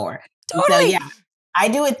even more. Totally. So, I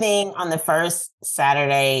do a thing on the first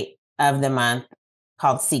Saturday of the month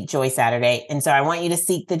called Seek Joy Saturday. And so I want you to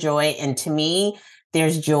seek the joy. And to me,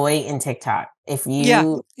 there's joy in TikTok. If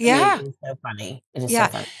you, it is so funny. It is so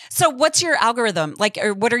funny. So what's your algorithm? Like,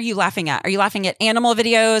 or what are you laughing at? Are you laughing at animal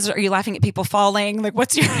videos? Or are you laughing at people falling? Like,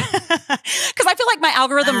 what's your, because I feel like my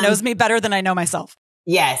algorithm knows me better than I know myself.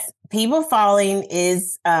 Yes. People falling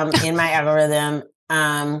is in my algorithm.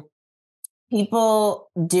 People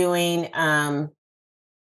doing,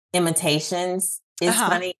 imitations is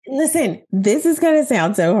funny. Listen, this is going to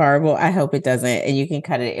sound so horrible. I hope it doesn't. And you can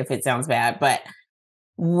cut it if it sounds bad. But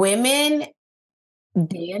women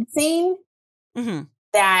dancing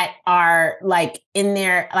that are like in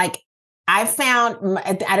their, like, I found,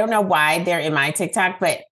 I don't know why they're in my TikTok,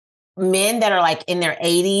 but men that are like in their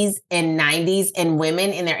 80s and 90s, and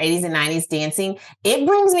women in their 80s and 90s dancing, it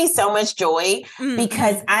brings me so much joy,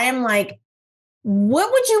 because I am like,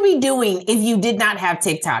 what would you be doing if you did not have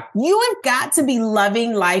TikTok? You have got to be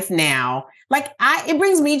loving life now. Like, it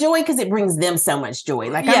brings me joy because it brings them so much joy.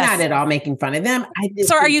 Like, I'm not at all making fun of them.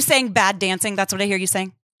 So are you saying bad dancing? That's what I hear you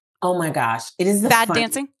saying. Oh my gosh. It is the bad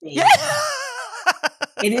dancing. It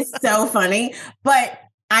is so funny, but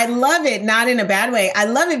I love it. Not in a bad way. I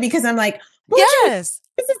love it because I'm like, this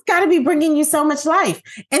has got to be bringing you so much life.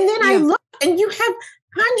 And then I look, and you have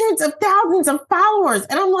hundreds of thousands of followers.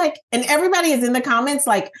 And I'm like, and everybody is in the comments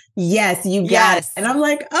like, yes, you got it. And I'm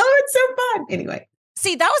like, oh, it's so fun. Anyway.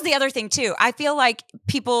 See, that was the other thing too. I feel like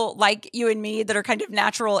people like you and me that are kind of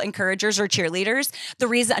natural encouragers or cheerleaders.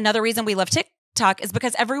 Another reason we love TikTok is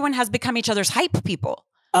because everyone has become each other's hype people.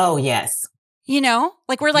 Oh, yes.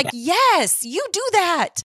 Like we're like, yes, you do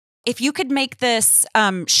that. If you could make this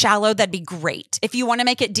shallow, that'd be great. If you want to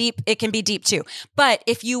make it deep, it can be deep too. But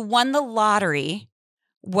if you won the lottery,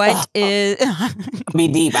 what is be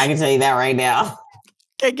deep? I can tell you that right now.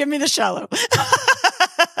 Okay, give me the shallow.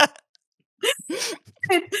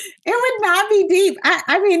 It would not be deep.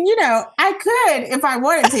 I mean, I could if I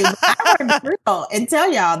wanted to. But I want to be real and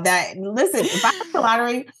tell y'all that. Listen, if I won the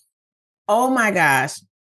lottery, oh my gosh!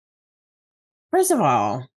 First of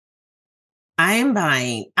all, I am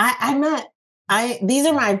buying. I'm not. These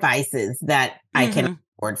are my vices that I can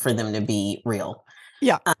afford for them to be real.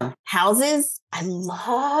 Yeah. Houses. I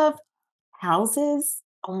love houses.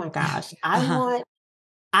 Oh my gosh.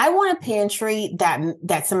 I want a pantry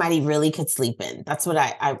that somebody really could sleep in. That's what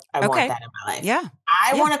I want that in my life. Yeah.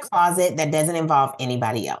 I want a closet that doesn't involve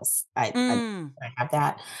anybody else. I have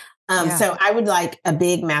that. So I would like a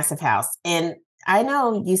big, massive house. And I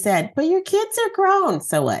know you said, but your kids are grown.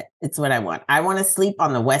 So what? It's what I want. I want to sleep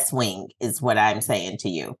on the West Wing is what I'm saying to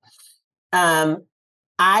you. I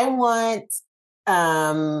want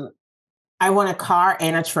a car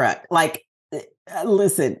and a truck. Like,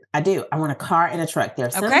 listen, I do. I want a car and a truck. There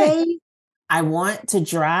are some days I want to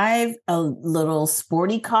drive a little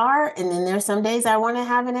sporty car, and then there's some days I want to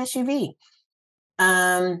have an SUV.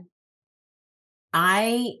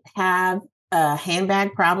 I have a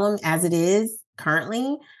handbag problem as it is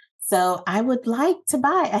currently. So I would like to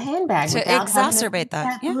buy a handbag to exacerbate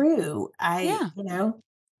that through. Oh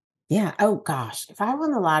gosh, if I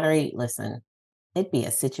won the lottery, listen, it'd be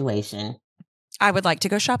a situation. I would like to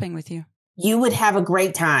go shopping with you. You would have a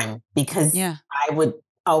great time because I would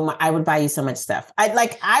buy you so much stuff.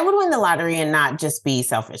 I would win the lottery and not just be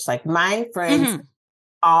selfish. Like my friends,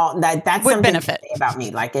 that's would something benefit to say about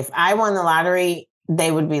me. Like if I won the lottery, they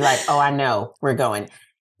would be like, oh, I know we're going.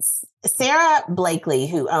 Sarah Blakely,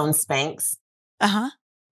 who owns Spanx,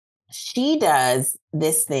 she does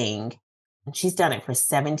this thing, and she's done it for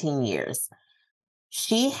 17 years.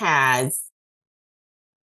 She has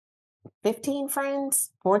 15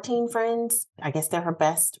 friends, 14 friends. I guess they're her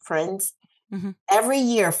best friends. Mm-hmm. Every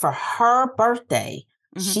year for her birthday,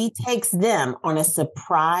 she takes them on a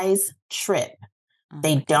surprise trip.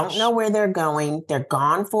 They don't know where they're going. They're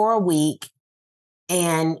gone for a week.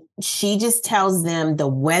 And she just tells them the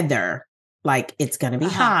weather, like it's going to be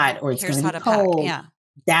hot or it's going to be cold. Yeah.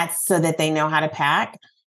 That's so that they know how to pack.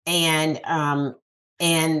 And a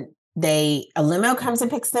limo comes and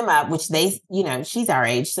picks them up, which she's our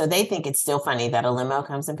age. So they think it's still funny that a limo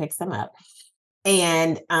comes and picks them up.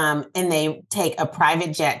 And they take a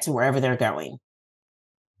private jet to wherever they're going.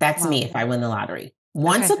 That's me if I win the lottery.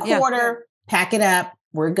 Once a quarter, pack it up.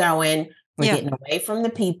 We're going. We're getting away from the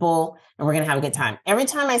people and we're going to have a good time. Every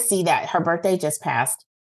time I see that, her birthday just passed.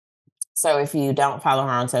 So if you don't follow her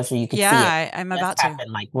on social, you can see it. I'm about to.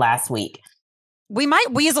 Happened like last week. We might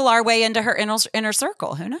weasel our way into her inner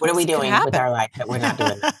circle. Who knows? What are we doing with our life that we're not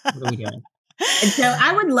doing that? What are we doing? And so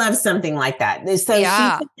I would love something like that. So she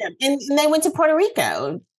took them, and they went to Puerto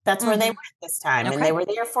Rico. That's where they went this time. And they were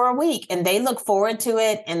there for a week and they look forward to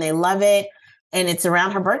it and they love it. And it's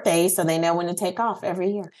around her birthday, so they know when to take off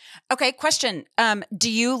every year. Okay, question. Do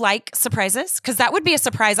you like surprises? Because that would be a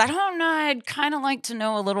surprise. I don't know. I'd kind of like to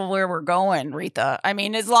know a little where we're going, Retha. I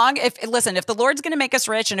mean, if the Lord's going to make us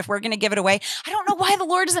rich and if we're going to give it away, I don't know why the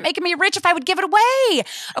Lord isn't making me rich if I would give it away.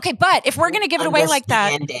 Okay, but if we're going to give it away like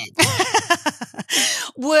that,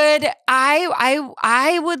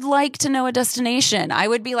 I would like to know a destination. I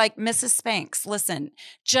would be like, Mrs. Spanx, listen,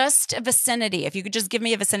 just a vicinity. If you could just give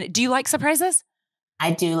me a vicinity. Do you like surprises? I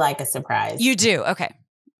do like a surprise. You do? Okay.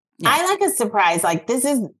 Yeah. I like a surprise. Like my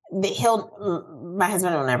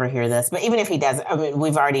husband will never hear this, but even if he does, I mean,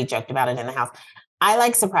 we've already joked about it in the house. I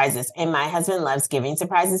like surprises and my husband loves giving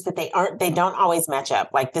surprises, but they don't always match up.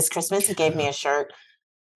 Like this Christmas, he gave me a shirt.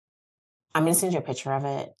 I'm going to send you a picture of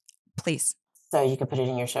it. Please. So you can put it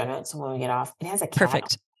in your show notes when we get off. It has a cat.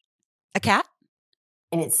 Perfect. A cat?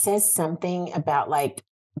 And it says something about like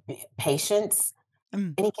patience.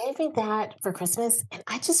 And he gave me that for Christmas. And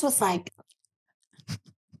I just was like,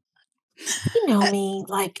 you know me,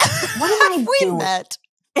 like, what am I doing?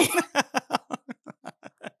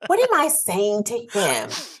 What am I saying to him?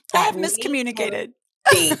 I have miscommunicated.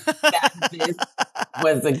 That this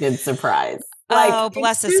was a good surprise. Like,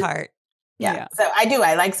 bless his heart. Yeah. So I do.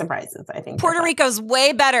 I like surprises. I think Puerto Rico's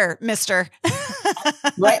way better, mister.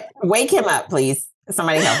 Wake him up, please.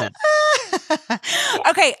 Somebody help him.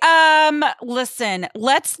 Okay. Listen,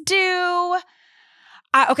 let's do,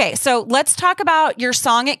 so let's talk about your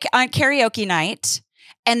song on karaoke night.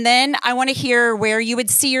 And then I want to hear where you would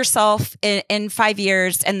see yourself in 5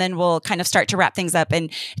 years. And then we'll kind of start to wrap things up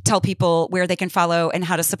and tell people where they can follow and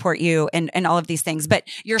how to support you and all of these things. But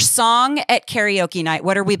your song at karaoke night,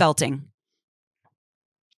 what are we belting?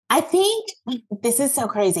 I think this is so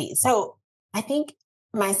crazy. So I think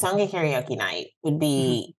my song at karaoke night would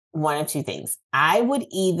be one of two things. I would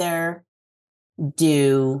either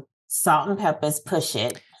do Salt and Pepper's Push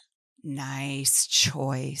It. Nice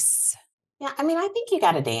choice. Yeah, I mean, I think you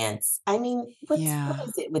got to dance. I mean, what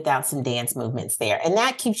is it without some dance movements there? And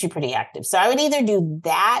that keeps you pretty active. So I would either do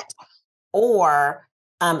that or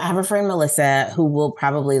I have a friend, Melissa, who will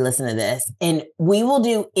probably listen to this. And we will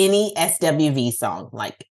do any SWV song,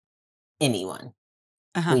 like anyone.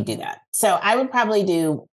 We do that. So I would probably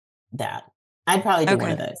do that. I'd probably do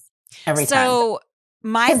one of those every time. So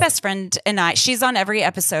my best friend and I, she's on every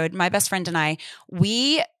episode. My best friend and I,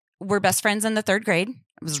 we were best friends in the 3rd grade. It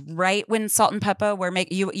was right when Salt and Pepper were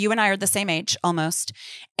you and I are the same age almost.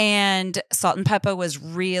 And Salt and Pepper was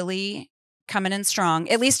really coming in strong,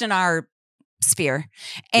 at least in our sphere.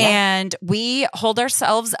 Yeah. And we hold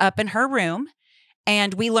ourselves up in her room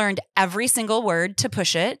and we learned every single word to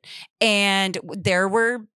push it. And there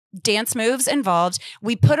were dance moves involved.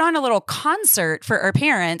 We put on a little concert for our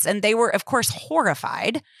parents and they were, of course,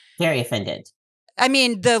 horrified. Very offended. I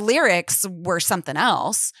mean, the lyrics were something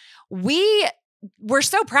else. We were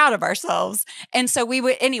so proud of ourselves. And so we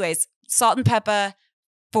would, anyways, Salt and Peppa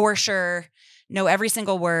for sure. Know every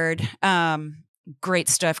single word. Great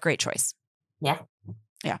stuff. Great choice. Yeah.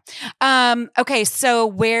 Yeah. Okay. So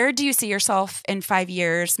where do you see yourself in 5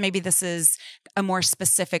 years? Maybe this is a more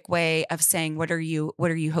specific way of saying, what are you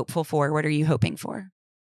hopeful for? What are you hoping for?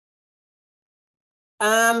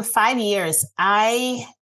 5 years. I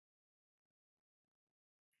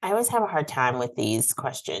always have a hard time with these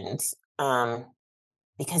questions.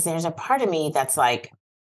 Because there's a part of me that's like,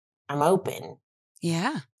 I'm open.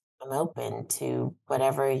 Yeah. I'm open to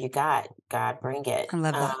whatever you got. God, bring it. I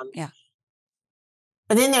love that. Yeah.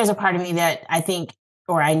 But then there's a part of me that I think,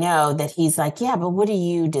 or I know that he's like, yeah, but what do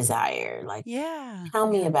you desire? Like, tell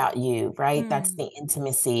me about you, right? That's the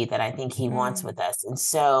intimacy that I think he wants with us. And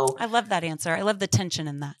so I love that answer. I love the tension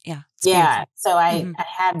in that. Yeah. Yeah. Beautiful. So I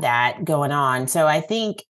have that going on. So I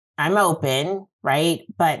think I'm open, right?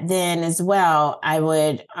 But then as well, I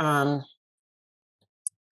would, I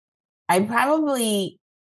probably,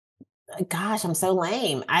 gosh, I'm so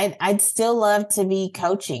lame. I'd still love to be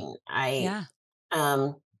coaching.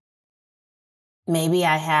 Maybe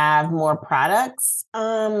I have more products,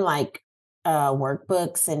 like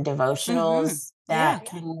workbooks and devotionals that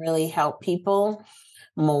can really help people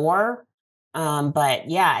more. But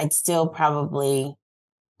yeah, I'd still probably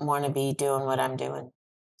want to be doing what I'm doing.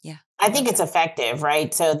 Yeah. I think it's effective,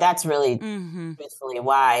 right? So that's really truthfully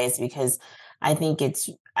wise because I think it's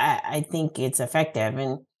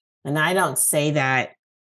effective. And I don't say that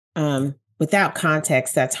without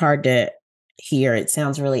context. That's hard to hear. It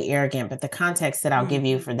sounds really arrogant, but the context that I'll give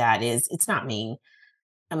you for that is it's not me.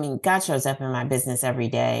 I mean, God shows up in my business every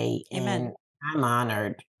day. Amen. And I'm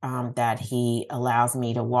honored that he allows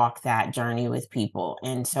me to walk that journey with people.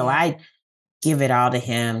 And so I give it all to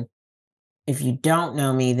him. If you don't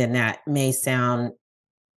know me, then that may sound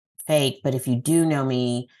fake, but if you do know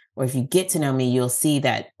me, or if you get to know me, you'll see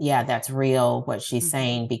that, yeah, that's real, what she's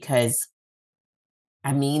saying, because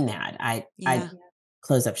I mean that. I'd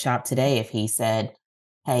close up shop today if he said,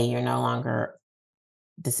 hey,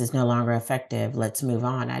 this is no longer effective. Let's move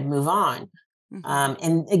on. I'd move on.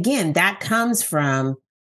 And again, that comes from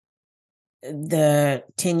the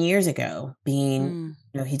 10 years ago being,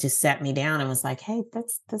 he just sat me down and was like, hey,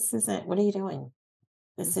 this isn't, what are you doing?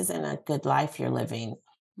 This isn't a good life you're living.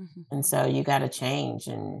 And so you got to change.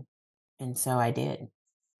 And so I did.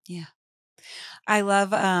 Yeah. I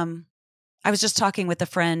love, I was just talking with a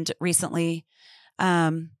friend recently,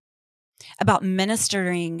 about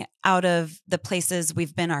ministering out of the places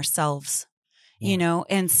we've been ourselves,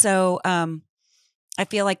 And so, I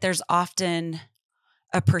feel like there's often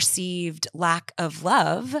a perceived lack of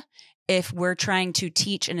love if we're trying to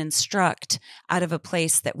teach and instruct out of a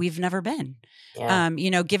place that we've never been,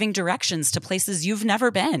 giving directions to places you've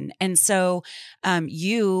never been. And so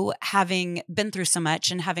you having been through so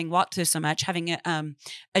much and having walked through so much, having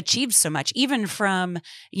achieved so much, even from,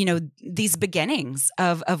 these beginnings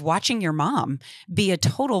of watching your mom be a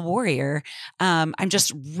total warrior. I'm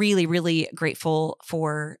just really, really grateful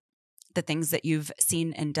for the things that you've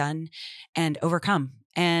seen and done and overcome.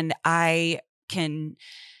 And I can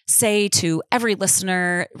say to every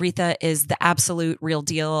listener, Retha is the absolute real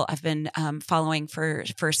deal. I've been following for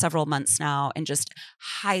several months now and just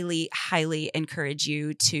highly, highly encourage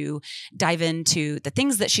you to dive into the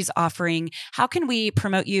things that she's offering. How can we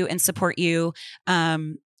promote you and support you?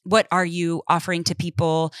 What are you offering to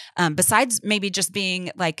people besides maybe just being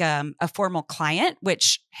like a formal client,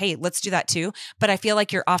 which, hey, let's do that too. But I feel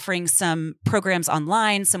like you're offering some programs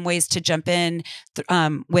online, some ways to jump in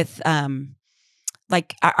with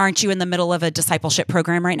aren't you in the middle of a discipleship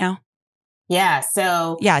program right now? Yeah.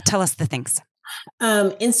 So tell us the things.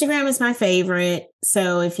 Instagram is my favorite.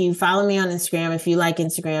 So if you follow me on Instagram, if you like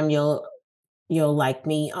Instagram, you'll like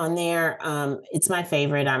me on there. It's my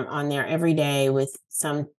favorite. I'm on there every day with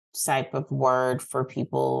some type of word for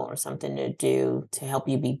people or something to do to help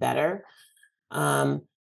you be better. And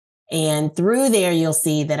through there, you'll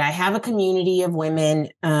see that I have a community of women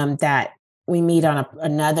that we meet on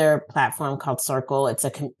another platform called Circle. It's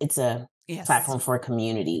a platform for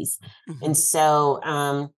communities. And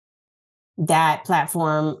so that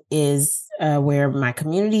platform is where my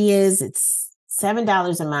community is. It's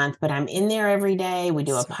 $7 a month, but I'm in there every day. We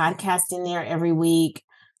do a podcast in there every week.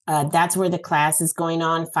 That's where the class is going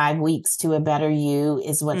on. 5 weeks to a better you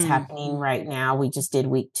is what's happening right now. We just did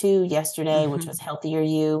week 2 yesterday, which was healthier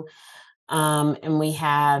you. And we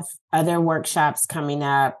have other workshops coming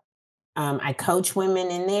up. I coach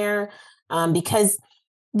women in there because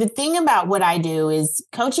the thing about what I do is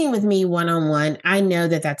coaching with me one-on-one. I know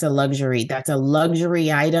that that's a luxury. That's a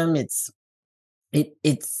luxury item. It's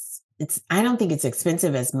I don't think it's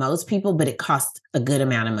expensive as most people, but it costs a good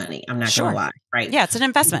amount of money. I'm not going to lie. Right. Yeah. It's an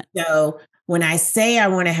investment. So when I say I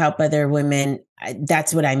want to help other women,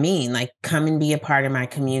 that's what I mean. Like, come and be a part of my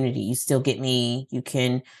community. You still get me. You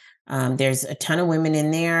can, there's a ton of women in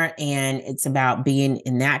there, and it's about being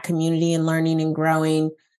in that community and learning and growing.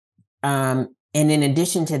 And in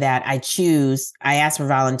addition to that, I ask for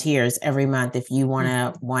volunteers every month. If you want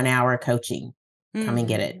a 1 hour coaching, come and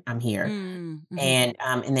get it. I'm here.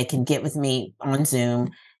 And they can get with me on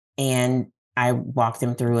Zoom, and I walk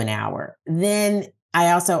them through an hour. Then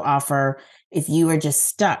I also offer, if you are just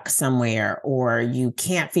stuck somewhere, or you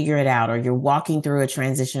can't figure it out, or you're walking through a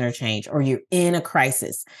transition or change, or you're in a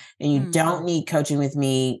crisis and you don't need coaching with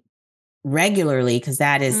me regularly, because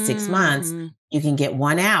that is 6 months, you can get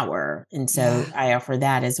 1 hour. And so I offer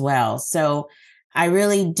that as well. So I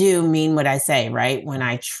really do mean what I say, right? When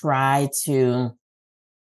I try to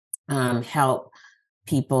help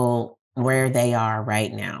people where they are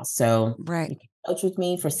right now. So you can coach with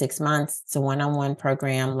me for 6 months. It's a one-on-one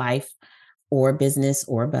program, life or business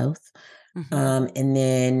or both. And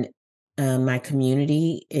then my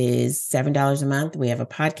community is $7 a month. We have a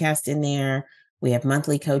podcast in there. We have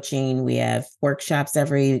monthly coaching. We have workshops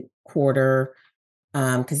every quarter,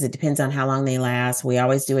 because it depends on how long they last. We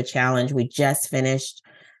always do a challenge. We just finished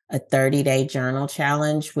a 30-day journal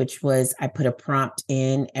challenge, which was, I put a prompt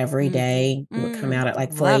in every day. It would come out at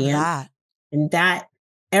like 4 a.m. And that,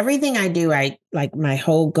 everything I do, I like, my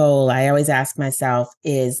whole goal, I always ask myself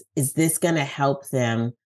is this going to help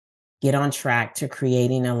them get on track to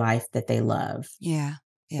creating a life that they love? Yeah.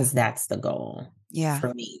 Because that's the goal.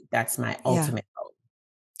 For me, that's my ultimate goal.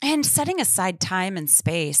 And setting aside time and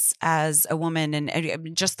space as a woman,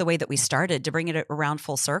 and just the way that we started to bring it around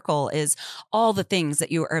full circle, is all the things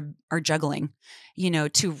that you are juggling,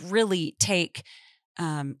 to really take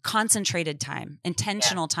concentrated time,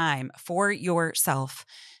 intentional time for yourself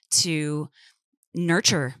to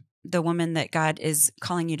nurture the woman that God is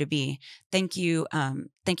calling you to be. Thank you.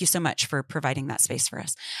 Thank you so much for providing that space for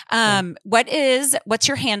us. What's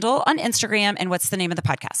your handle on Instagram, and what's the name of the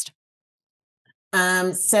podcast?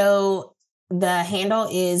 So the handle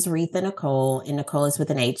is Retha Nichole, and Nichole is with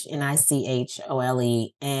an H,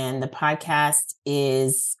 Nichole. And the podcast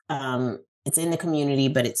is, it's in the community,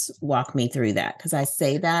 but it's Walk Me Through That, because I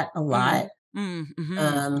say that a lot.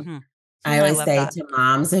 I always say to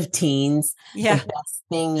moms of teens, the best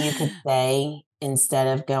thing you could say, instead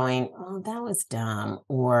of going, "Oh, that was dumb,"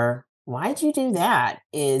 or "Why'd you do that?"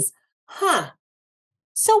 is,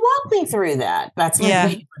 "So walk me through that." That's my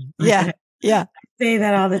favorite. I say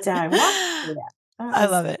that all the time. Walk me through that. I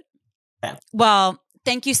love it. Well,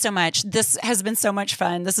 thank you so much. This has been so much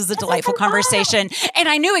fun. This is a delightful conversation. And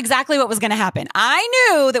I knew exactly what was going to happen. I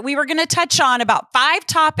knew that we were going to touch on about 5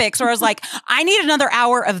 topics where I was like, I need another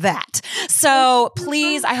hour of that. So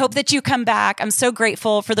please, I hope that you come back. I'm so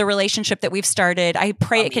grateful for the relationship that we've started. I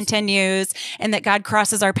pray it continues, and that God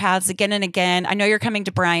crosses our paths again and again. I know you're coming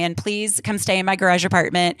to Bryan. Please come stay in my garage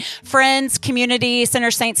apartment. Friends, community, Center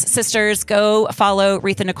Saints, sisters, go follow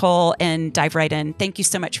Retha Nichole and dive right in. Thank you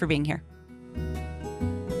so much for being here.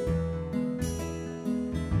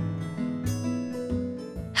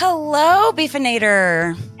 Hello,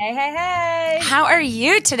 Beefinator. Hey. How are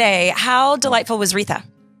you today? How delightful was Retha?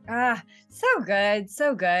 So good.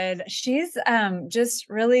 So good. She's just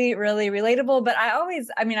really, really relatable. But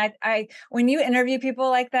I when you interview people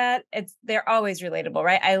like that, they're always relatable,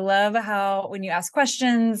 right? I love how when you ask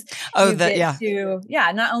questions,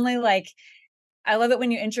 not only like, I love it when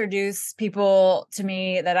you introduce people to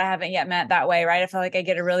me that I haven't yet met that way, right? I feel like I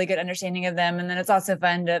get a really good understanding of them. And then it's also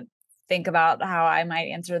fun to think about how I might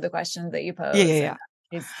answer the questions that you pose. Yeah.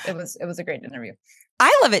 It was a great interview.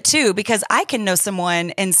 I love it too, because I can know someone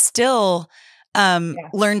and still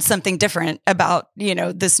learn something different about,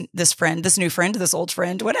 this friend, this new friend, this old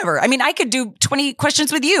friend, whatever. I mean, I could do 20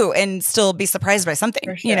 questions with you and still be surprised by something,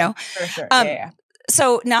 For sure.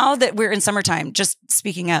 So now that we're in summertime, just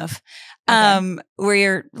speaking of,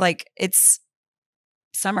 we're like, it's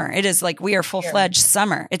summer. It is like, we are full-fledged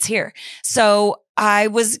summer. It's here. So I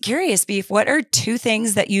was curious, Beef, what are 2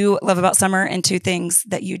 things that you love about summer and 2 things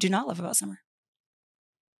that you do not love about summer?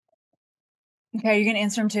 Okay. Are you going to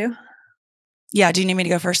answer them too? Yeah. Do you need me to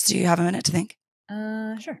go first? Do you have a minute to think?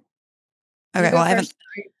 Sure. Okay. Well,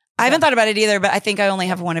 I haven't thought about it either, but I think I only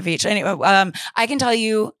have one of each. Anyway, I can tell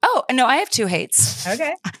you, no, I have two hates.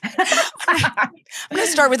 Okay. I'm going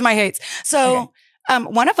to start with my hates. So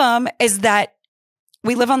one of them is that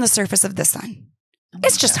we live on the surface of the sun.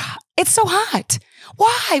 It's just hot. It's so hot.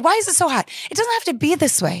 Why? Why is it so hot? It doesn't have to be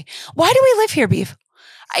this way. Why do we live here, Beef?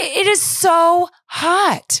 It is so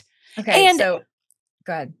hot. Okay. And so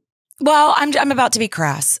go ahead. Well, I'm about to be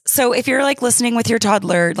crass. So if you're like listening with your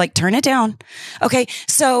toddler, like turn it down. Okay.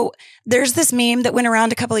 So there's this meme that went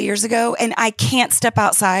around a couple of years ago and I can't step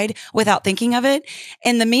outside without thinking of it.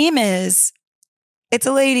 And the meme is, it's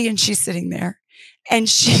a lady and she's sitting there and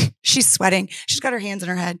she's sweating. She's got her hands in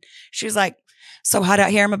her head. She's like, so hot out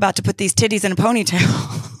here. I'm about to put these titties in a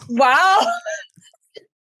ponytail. Wow.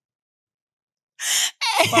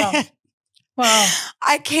 Wow.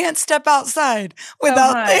 I can't step outside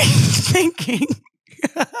without thinking.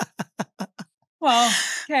 Well,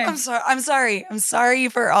 okay. I'm sorry. I'm sorry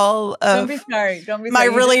for all of Don't be sorry. my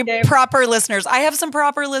really proper listeners. I have some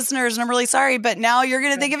proper listeners and I'm really sorry, but now you're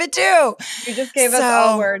going to think of it too. You just gave us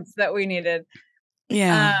all words that we needed.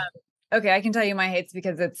 Yeah. Okay. I can tell you my hates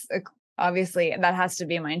because it's obviously that has to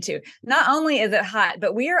be mine too. Not only is it hot,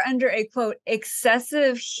 but we are under a quote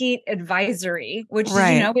excessive heat advisory, which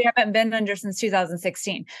we haven't been under since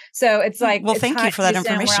 2016. So it's like, well, thank you for that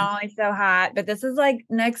information. We're always so hot, but this is like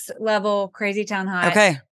next level crazy town hot.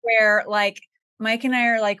 Okay. Where like Mike and I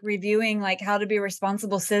are like reviewing like how to be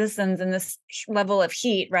responsible citizens in this level of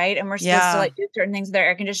heat, right? And we're supposed to like do certain things with our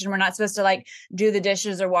air conditioner. We're not supposed to like do the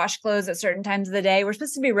dishes or wash clothes at certain times of the day. We're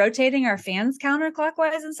supposed to be rotating our fans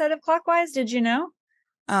counterclockwise instead of clockwise. Did you know?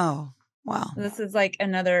 Oh, wow. This is like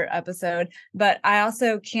another episode, but I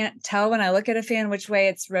also can't tell when I look at a fan which way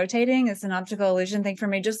it's rotating. It's an optical illusion thing for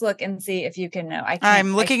me. Just look and see if you can know.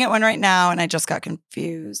 I'm looking at one right now and I just got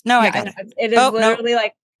confused. No, I got it. It is literally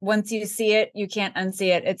like, once you see it, you can't unsee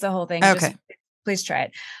it. It's a whole thing. Okay. Just, please try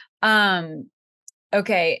it.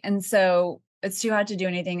 Okay. And so it's too hot to do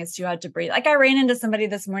anything. It's too hot to breathe. Like I ran into somebody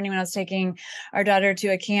this morning when I was taking our daughter to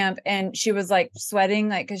a camp and she was like sweating,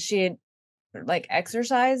 like, cause she had like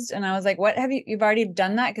exercised. And I was like, what have you've already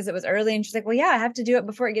done that? Cause it was early. And she's like, well, yeah, I have to do it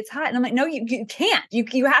before it gets hot. And I'm like, no, you can't,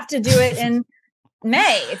 you have to do it in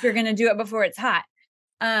May if you're going to do it before it's hot.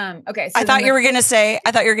 Okay. So I thought you were going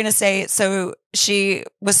to say, so she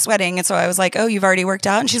was sweating. And so I was like, oh, you've already worked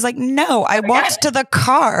out. And she's like, no, I walked to the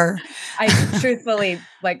car. I truthfully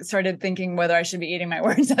like started thinking whether I should be eating my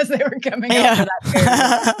words as they were coming out for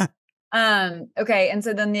that period. Okay. And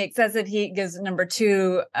so then the excessive heat gives number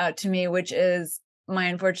 2 to me, which is my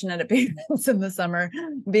unfortunate appearance in the summer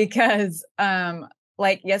because,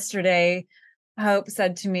 like yesterday, Hope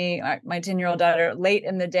said to me, my 10-year-old daughter, late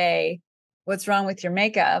in the day, what's wrong with your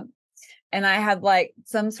makeup? And I had like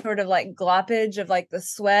some sort of like gloppage of like the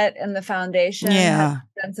sweat and the foundation. Yeah.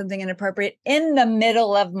 Done something inappropriate in the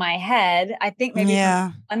middle of my head. I think maybe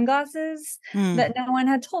sunglasses that no one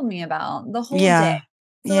had told me about the whole day.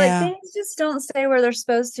 So like things just don't stay where they're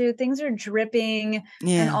supposed to. Things are dripping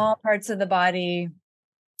in all parts of the body.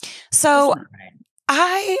 So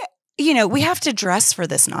we have to dress for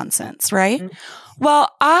this nonsense, right? Mm-hmm. Well,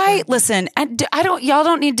 listen, y'all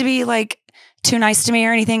don't need to be like too nice to me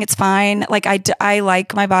or anything. It's fine. Like I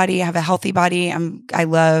like my body. I have a healthy body.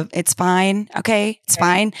 It's fine. Okay. It's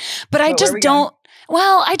fine. But I just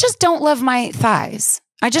don't love my thighs.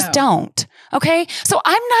 I just don't. Okay. So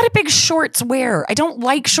I'm not a big shorts wearer. I don't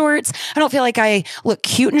like shorts. I don't feel like I look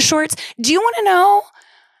cute in shorts. Do you want to know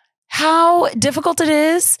how difficult it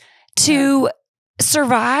is to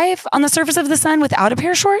survive on the surface of the sun without a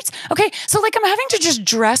pair of shorts? Okay. So like I'm having to just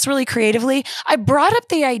dress really creatively. I brought up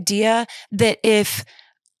the idea that if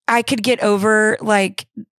I could get over like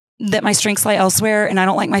that my strengths lie elsewhere and I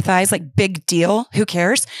don't like my thighs, like big deal. Who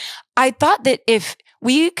cares? I thought that if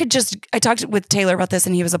we could I talked with Taylor about this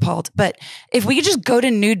and he was appalled, but if we could just go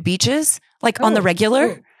to nude beaches, like on the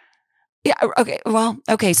regular. Yeah. Okay. Well,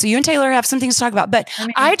 okay. So you and Taylor have some things to talk about, but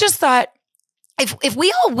I just thought, if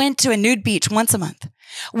we all went to a nude beach once a month,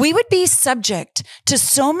 we would be subject to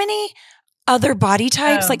so many other body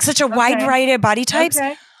types, like such a wide variety of body types.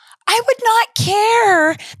 Okay. I would not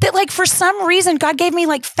care that like for some reason God gave me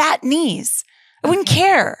like fat knees. I wouldn't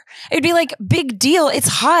care. It'd be like big deal. It's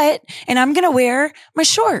hot and I'm going to wear my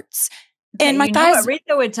shorts and my thighs. What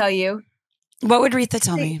Retha would tell you. What would Retha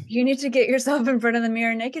tell me? You need to get yourself in front of the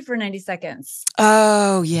mirror naked for 90 seconds.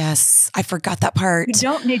 Oh, yes. I forgot that part. You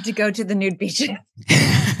don't need to go to the nude beach. Stand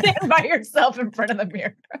by yourself in front of the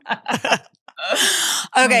mirror.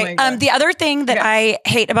 Okay. The otother thing that I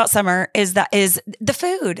hate about summer is the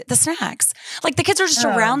food, the snacks. Like the kids are just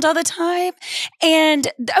around all the time. And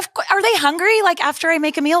are they hungry? Like after I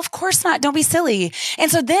make a meal? Of course not. Don't be silly.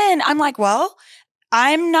 And so then I'm like, well,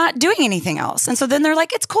 I'm not doing anything else. And so then they're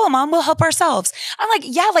like, it's cool, Mom, we'll help ourselves. I'm like,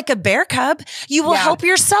 yeah, like a bear cub, you will help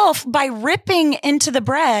yourself by ripping into the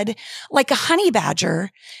bread like a honey badger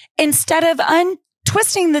instead of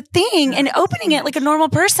untwisting the thing and opening it like a normal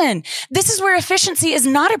person. This is where efficiency is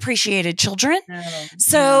not appreciated, children.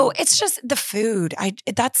 So it's just the food.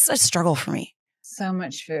 That's a struggle for me. So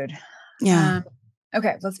much food. Yeah.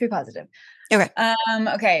 Okay. Let's be positive. Okay.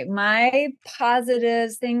 Okay. My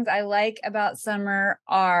positives, things I like about summer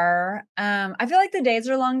are, I feel like the days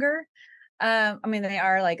are longer. I mean, they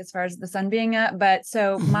are like, as far as the sun being up, but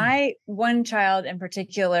so my one child in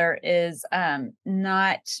particular is,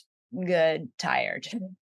 not good, tired.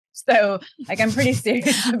 So like, I'm pretty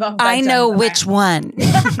serious about that. I know which one.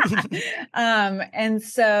 And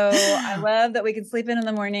so I love that we can sleep in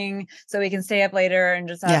the morning so we can stay up later and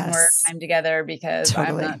just have more time together because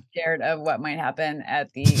I'm not scared of what might happen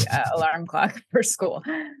at the alarm clock for school.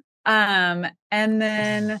 And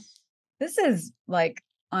then this is like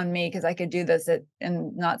on me because I could do this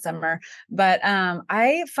in not summer, but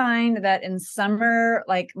I find that in summer,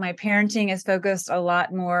 like my parenting is focused a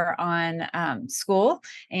lot more on school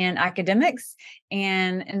and academics.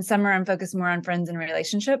 And in summer, I'm focused more on friends and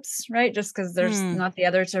relationships, right? Just because there's not the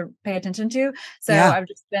other to pay attention to. So I've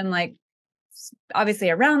just been like,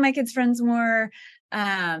 obviously around my kids' friends more,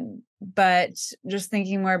 but just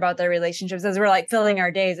thinking more about their relationships as we're like filling our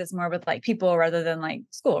days, it's more with like people rather than like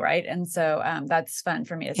school. Right. And so, that's fun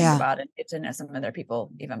for me to think about and get to know some of their people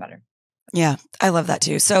even better. Yeah. I love that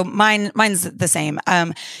too. So mine's the same.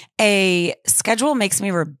 A schedule makes me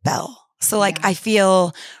rebel. So like I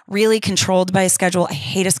feel really controlled by a schedule. I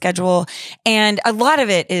hate a schedule. And a lot of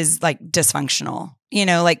it is like dysfunctional,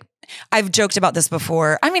 like I've joked about this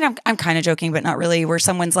before. I mean, I'm kind of joking, but not really, where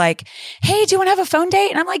someone's like, hey, do you want to have a phone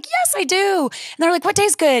date? And I'm like, yes, I do. And they're like, what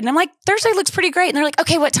day's good? And I'm like, Thursday looks pretty great. And they're like,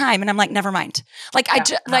 okay, what time? And I'm like, never mind. Like,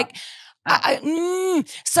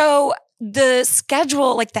 so the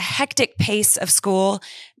schedule, like the hectic pace of school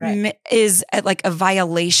is like a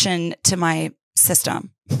violation to my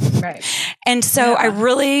system. Right. And so I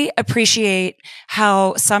really appreciate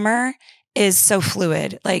how summer is so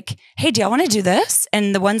fluid. Like, hey, do y'all want to do this?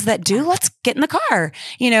 And the ones that do, let's get in the car,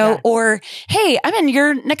 or, hey, I'm in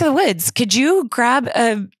your neck of the woods. Could you grab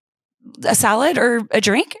a salad or a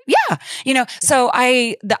drink? Yeah. So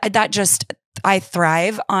I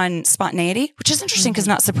thrive on spontaneity, which is interesting because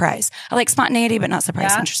not surprise. I like spontaneity, but not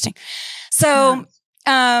surprise. Interesting. So,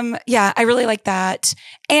 I really like that.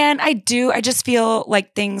 And I just feel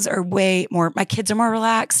like things are my kids are more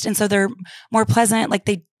relaxed. And so they're more pleasant. Like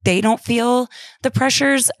they don't feel the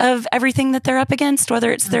pressures of everything that they're up against,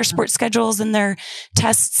 whether it's their sports schedules and their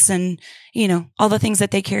tests and, all the things that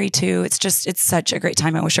they carry too. It's such a great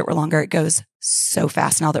time. I wish it were longer. It goes so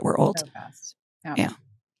fast now that we're old. So fast. Yeah.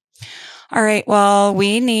 All right. Well,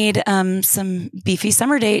 we need some beefy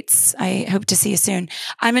summer dates. I hope to see you soon.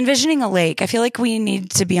 I'm envisioning a lake. I feel like we need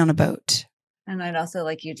to be on a boat. And I'd also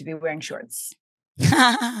like you to be wearing shorts.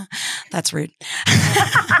 That's rude.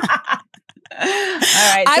 All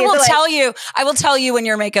right. I will tell you when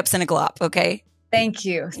your makeup's in a glop. Okay. Thank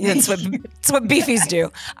you. That's what beefies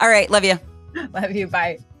do. All right. Love you. Love you.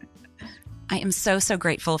 Bye. I am so, so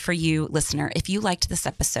grateful for you, listener. If you liked this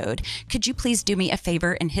episode, could you please do me a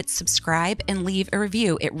favor and hit subscribe and leave a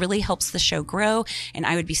review? It really helps the show grow, and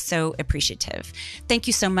I would be so appreciative. Thank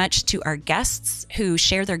you so much to our guests who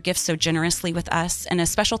share their gifts so generously with us, and a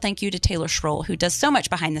special thank you to Taylor Schroll, who does so much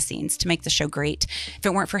behind the scenes to make the show great. If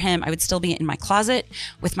it weren't for him, I would still be in my closet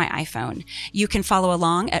with my iPhone. You can follow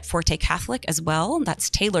along at Forte Catholic as well. That's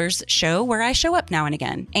Taylor's show where I show up now and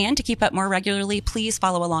again. And to keep up more regularly, please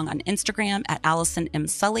follow along on Instagram at Allison M.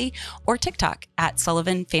 Sully or TikTok at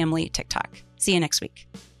Sullivan Family TikTok. See you next week.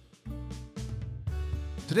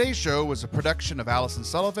 Today's show was a production of Allison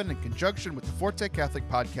Sullivan in conjunction with the Forte Catholic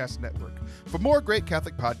Podcast Network. For more great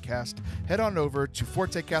Catholic podcasts, head on over to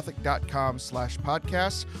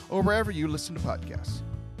fortecatholic.com/podcasts or wherever you listen to podcasts.